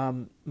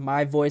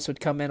 My voice would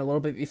come in a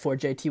little bit before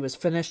JT was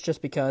finished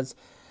just because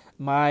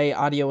my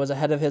audio was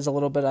ahead of his a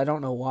little bit. I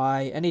don't know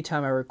why.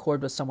 Anytime I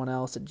record with someone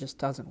else, it just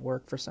doesn't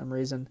work for some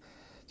reason.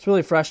 It's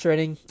really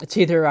frustrating. It's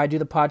either I do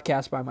the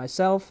podcast by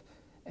myself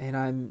and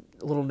I'm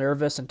a little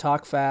nervous and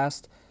talk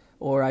fast,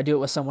 or I do it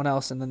with someone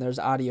else and then there's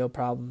audio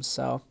problems.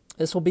 So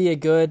this will be a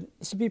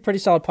pretty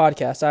solid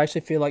podcast. I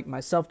actually feel like my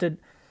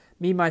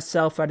Me,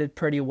 myself, I did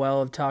pretty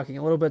well of talking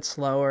a little bit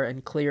slower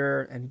and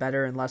clearer and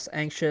better and less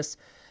anxious.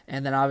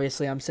 And then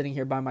obviously I'm sitting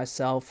here by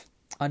myself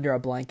under a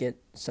blanket,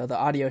 so the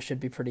audio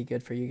should be pretty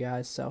good for you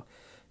guys. So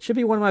should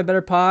be one of my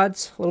better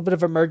pods, a little bit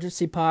of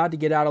emergency pod to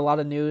get out a lot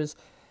of news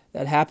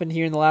that happened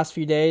here in the last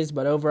few days.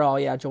 But overall,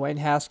 yeah, Dwayne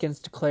Haskins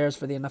declares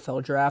for the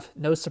NFL draft.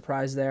 No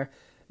surprise there.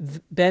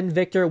 Ben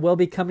Victor will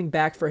be coming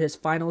back for his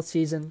final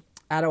season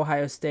at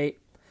Ohio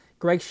State.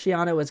 Greg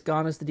Schiano is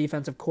gone as the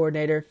defensive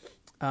coordinator.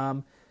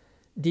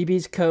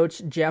 DB's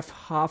coach Jeff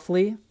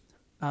Hoffley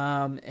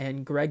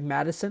and Greg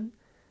Madison,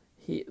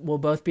 he will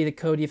both be the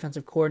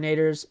co-defensive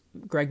coordinators.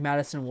 Greg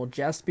Madison will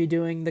just be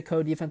doing the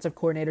co-defensive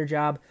coordinator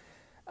job.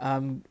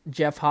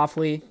 Jeff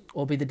Hoffley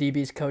will be the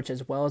DB's coach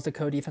as well as the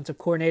co-defensive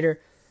coordinator.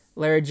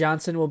 Larry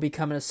Johnson will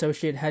become an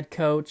associate head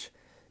coach.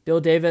 Bill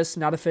Davis,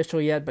 not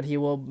official yet, but he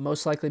will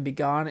most likely be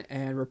gone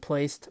and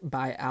replaced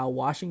by Al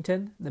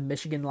Washington, the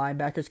Michigan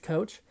linebackers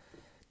coach.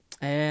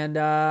 And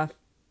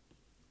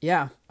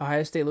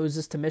Ohio State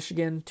loses to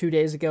Michigan 2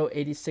 days ago,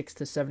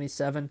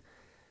 86-77.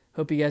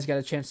 Hope you guys got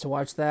a chance to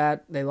watch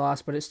that. They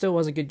lost, but it still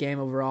was a good game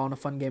overall and a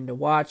fun game to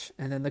watch.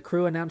 And then the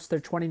Crew announced their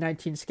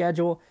 2019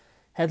 schedule,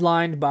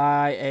 headlined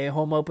by a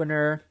home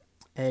opener,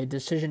 a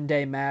decision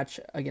day match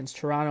against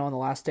Toronto on the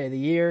last day of the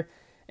year,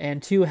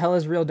 and 2 Hell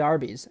is Real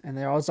derbies. And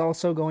there is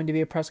also going to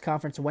be a press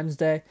conference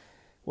Wednesday,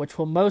 which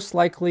will most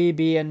likely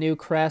be a new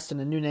crest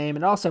and a new name.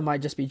 It also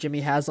might just be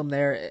Jimmy Haslam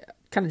there,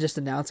 kind of just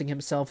announcing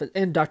himself,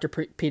 and Dr.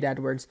 Pete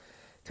Edwards,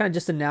 kind of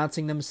just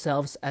announcing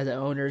themselves as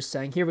owners,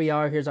 saying, here we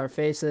are, here's our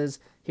faces,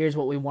 here's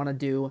what we want to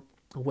do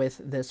with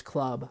this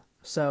club.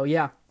 So,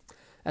 yeah,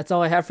 that's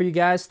all I have for you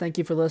guys. Thank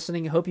you for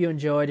listening. I hope you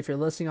enjoyed. If you're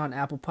listening on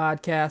Apple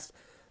Podcasts,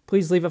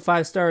 please leave a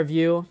 5-star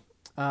review.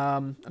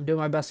 I'm doing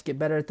my best to get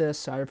better at this,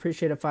 so I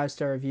appreciate a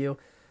 5-star review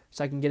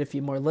so I can get a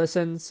few more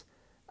listens.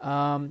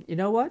 You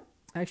know what?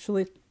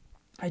 Actually,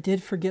 I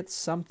did forget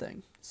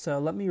something. So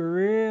let me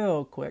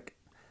real quick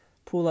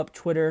pull up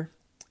Twitter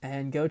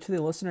and go to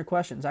the listener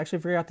questions. I actually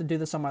forgot to do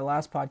this on my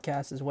last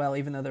podcast as well,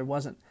 even though there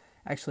wasn't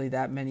actually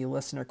that many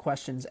listener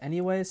questions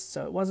anyways,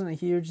 so it wasn't a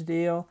huge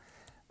deal.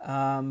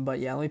 But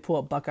yeah, let me pull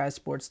up Buckeye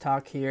Sports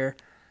Talk here,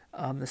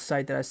 the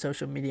site that I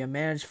social media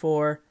manage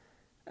for.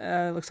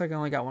 It looks like I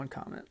only got one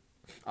comment.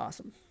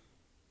 Awesome.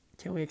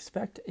 Can we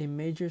expect a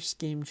major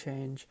scheme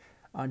change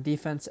on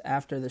defense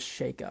after the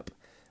shakeup?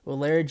 Will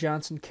Larry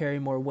Johnson carry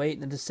more weight in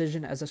the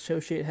decision as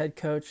associate head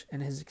coach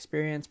and his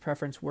experience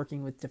preference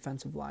working with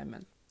defensive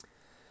linemen?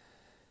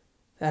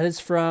 That is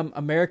from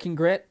American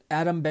Grit,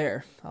 Adam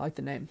Bear. I like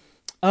the name.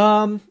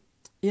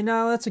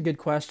 That's a good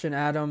question,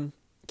 Adam.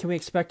 Can we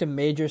expect a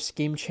major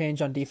scheme change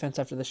on defense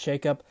after the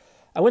shakeup?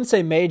 I wouldn't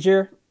say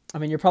major. I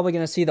mean, you're probably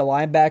going to see the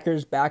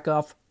linebackers back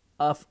off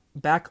of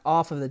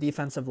the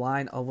defensive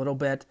line a little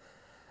bit.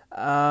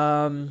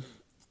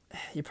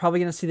 You're probably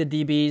going to see the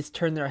DBs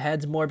turn their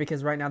heads more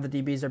because right now the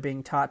DBs are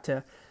being taught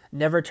to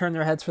never turn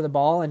their heads for the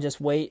ball and just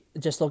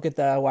look at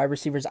the wide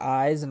receiver's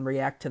eyes and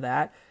react to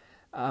that.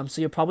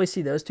 So you'll probably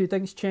see those two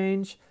things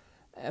change.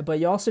 But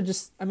you also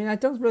I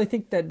don't really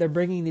think that they're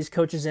bringing these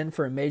coaches in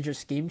for a major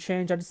scheme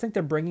change. I just think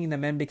they're bringing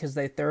them in because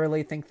they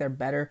thoroughly think they're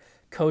better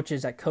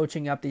coaches at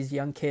coaching up these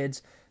young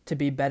kids to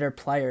be better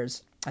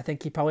players. I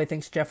think he probably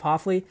thinks Jeff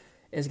Hoffley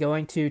is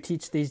going to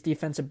teach these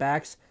defensive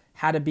backs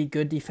how to be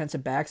good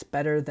defensive backs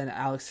better than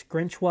Alex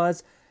Grinch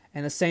was,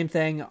 and the same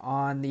thing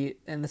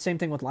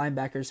with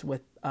linebackers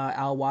with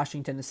Al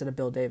Washington instead of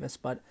Bill Davis.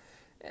 But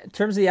in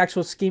terms of the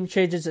actual scheme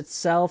changes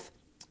itself,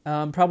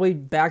 probably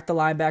back the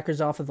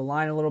linebackers off of the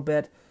line a little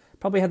bit.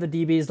 Probably have the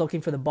DBs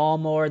looking for the ball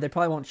more. They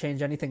probably won't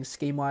change anything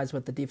scheme-wise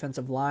with the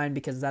defensive line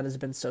because that has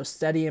been so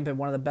steady and been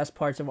one of the best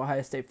parts of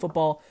Ohio State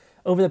football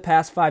over the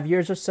past 5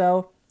 years or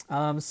so.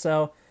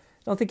 So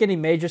I don't think any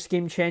major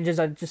scheme changes.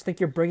 I just think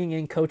you're bringing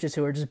in coaches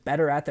who are just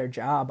better at their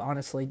job,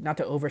 honestly. Not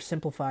to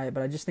oversimplify it,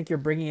 but I just think you're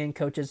bringing in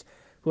coaches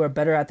who are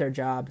better at their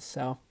job.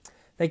 So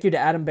thank you to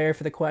Adam Bear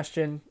for the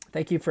question.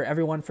 Thank you for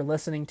everyone for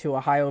listening to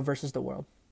Ohio versus the World.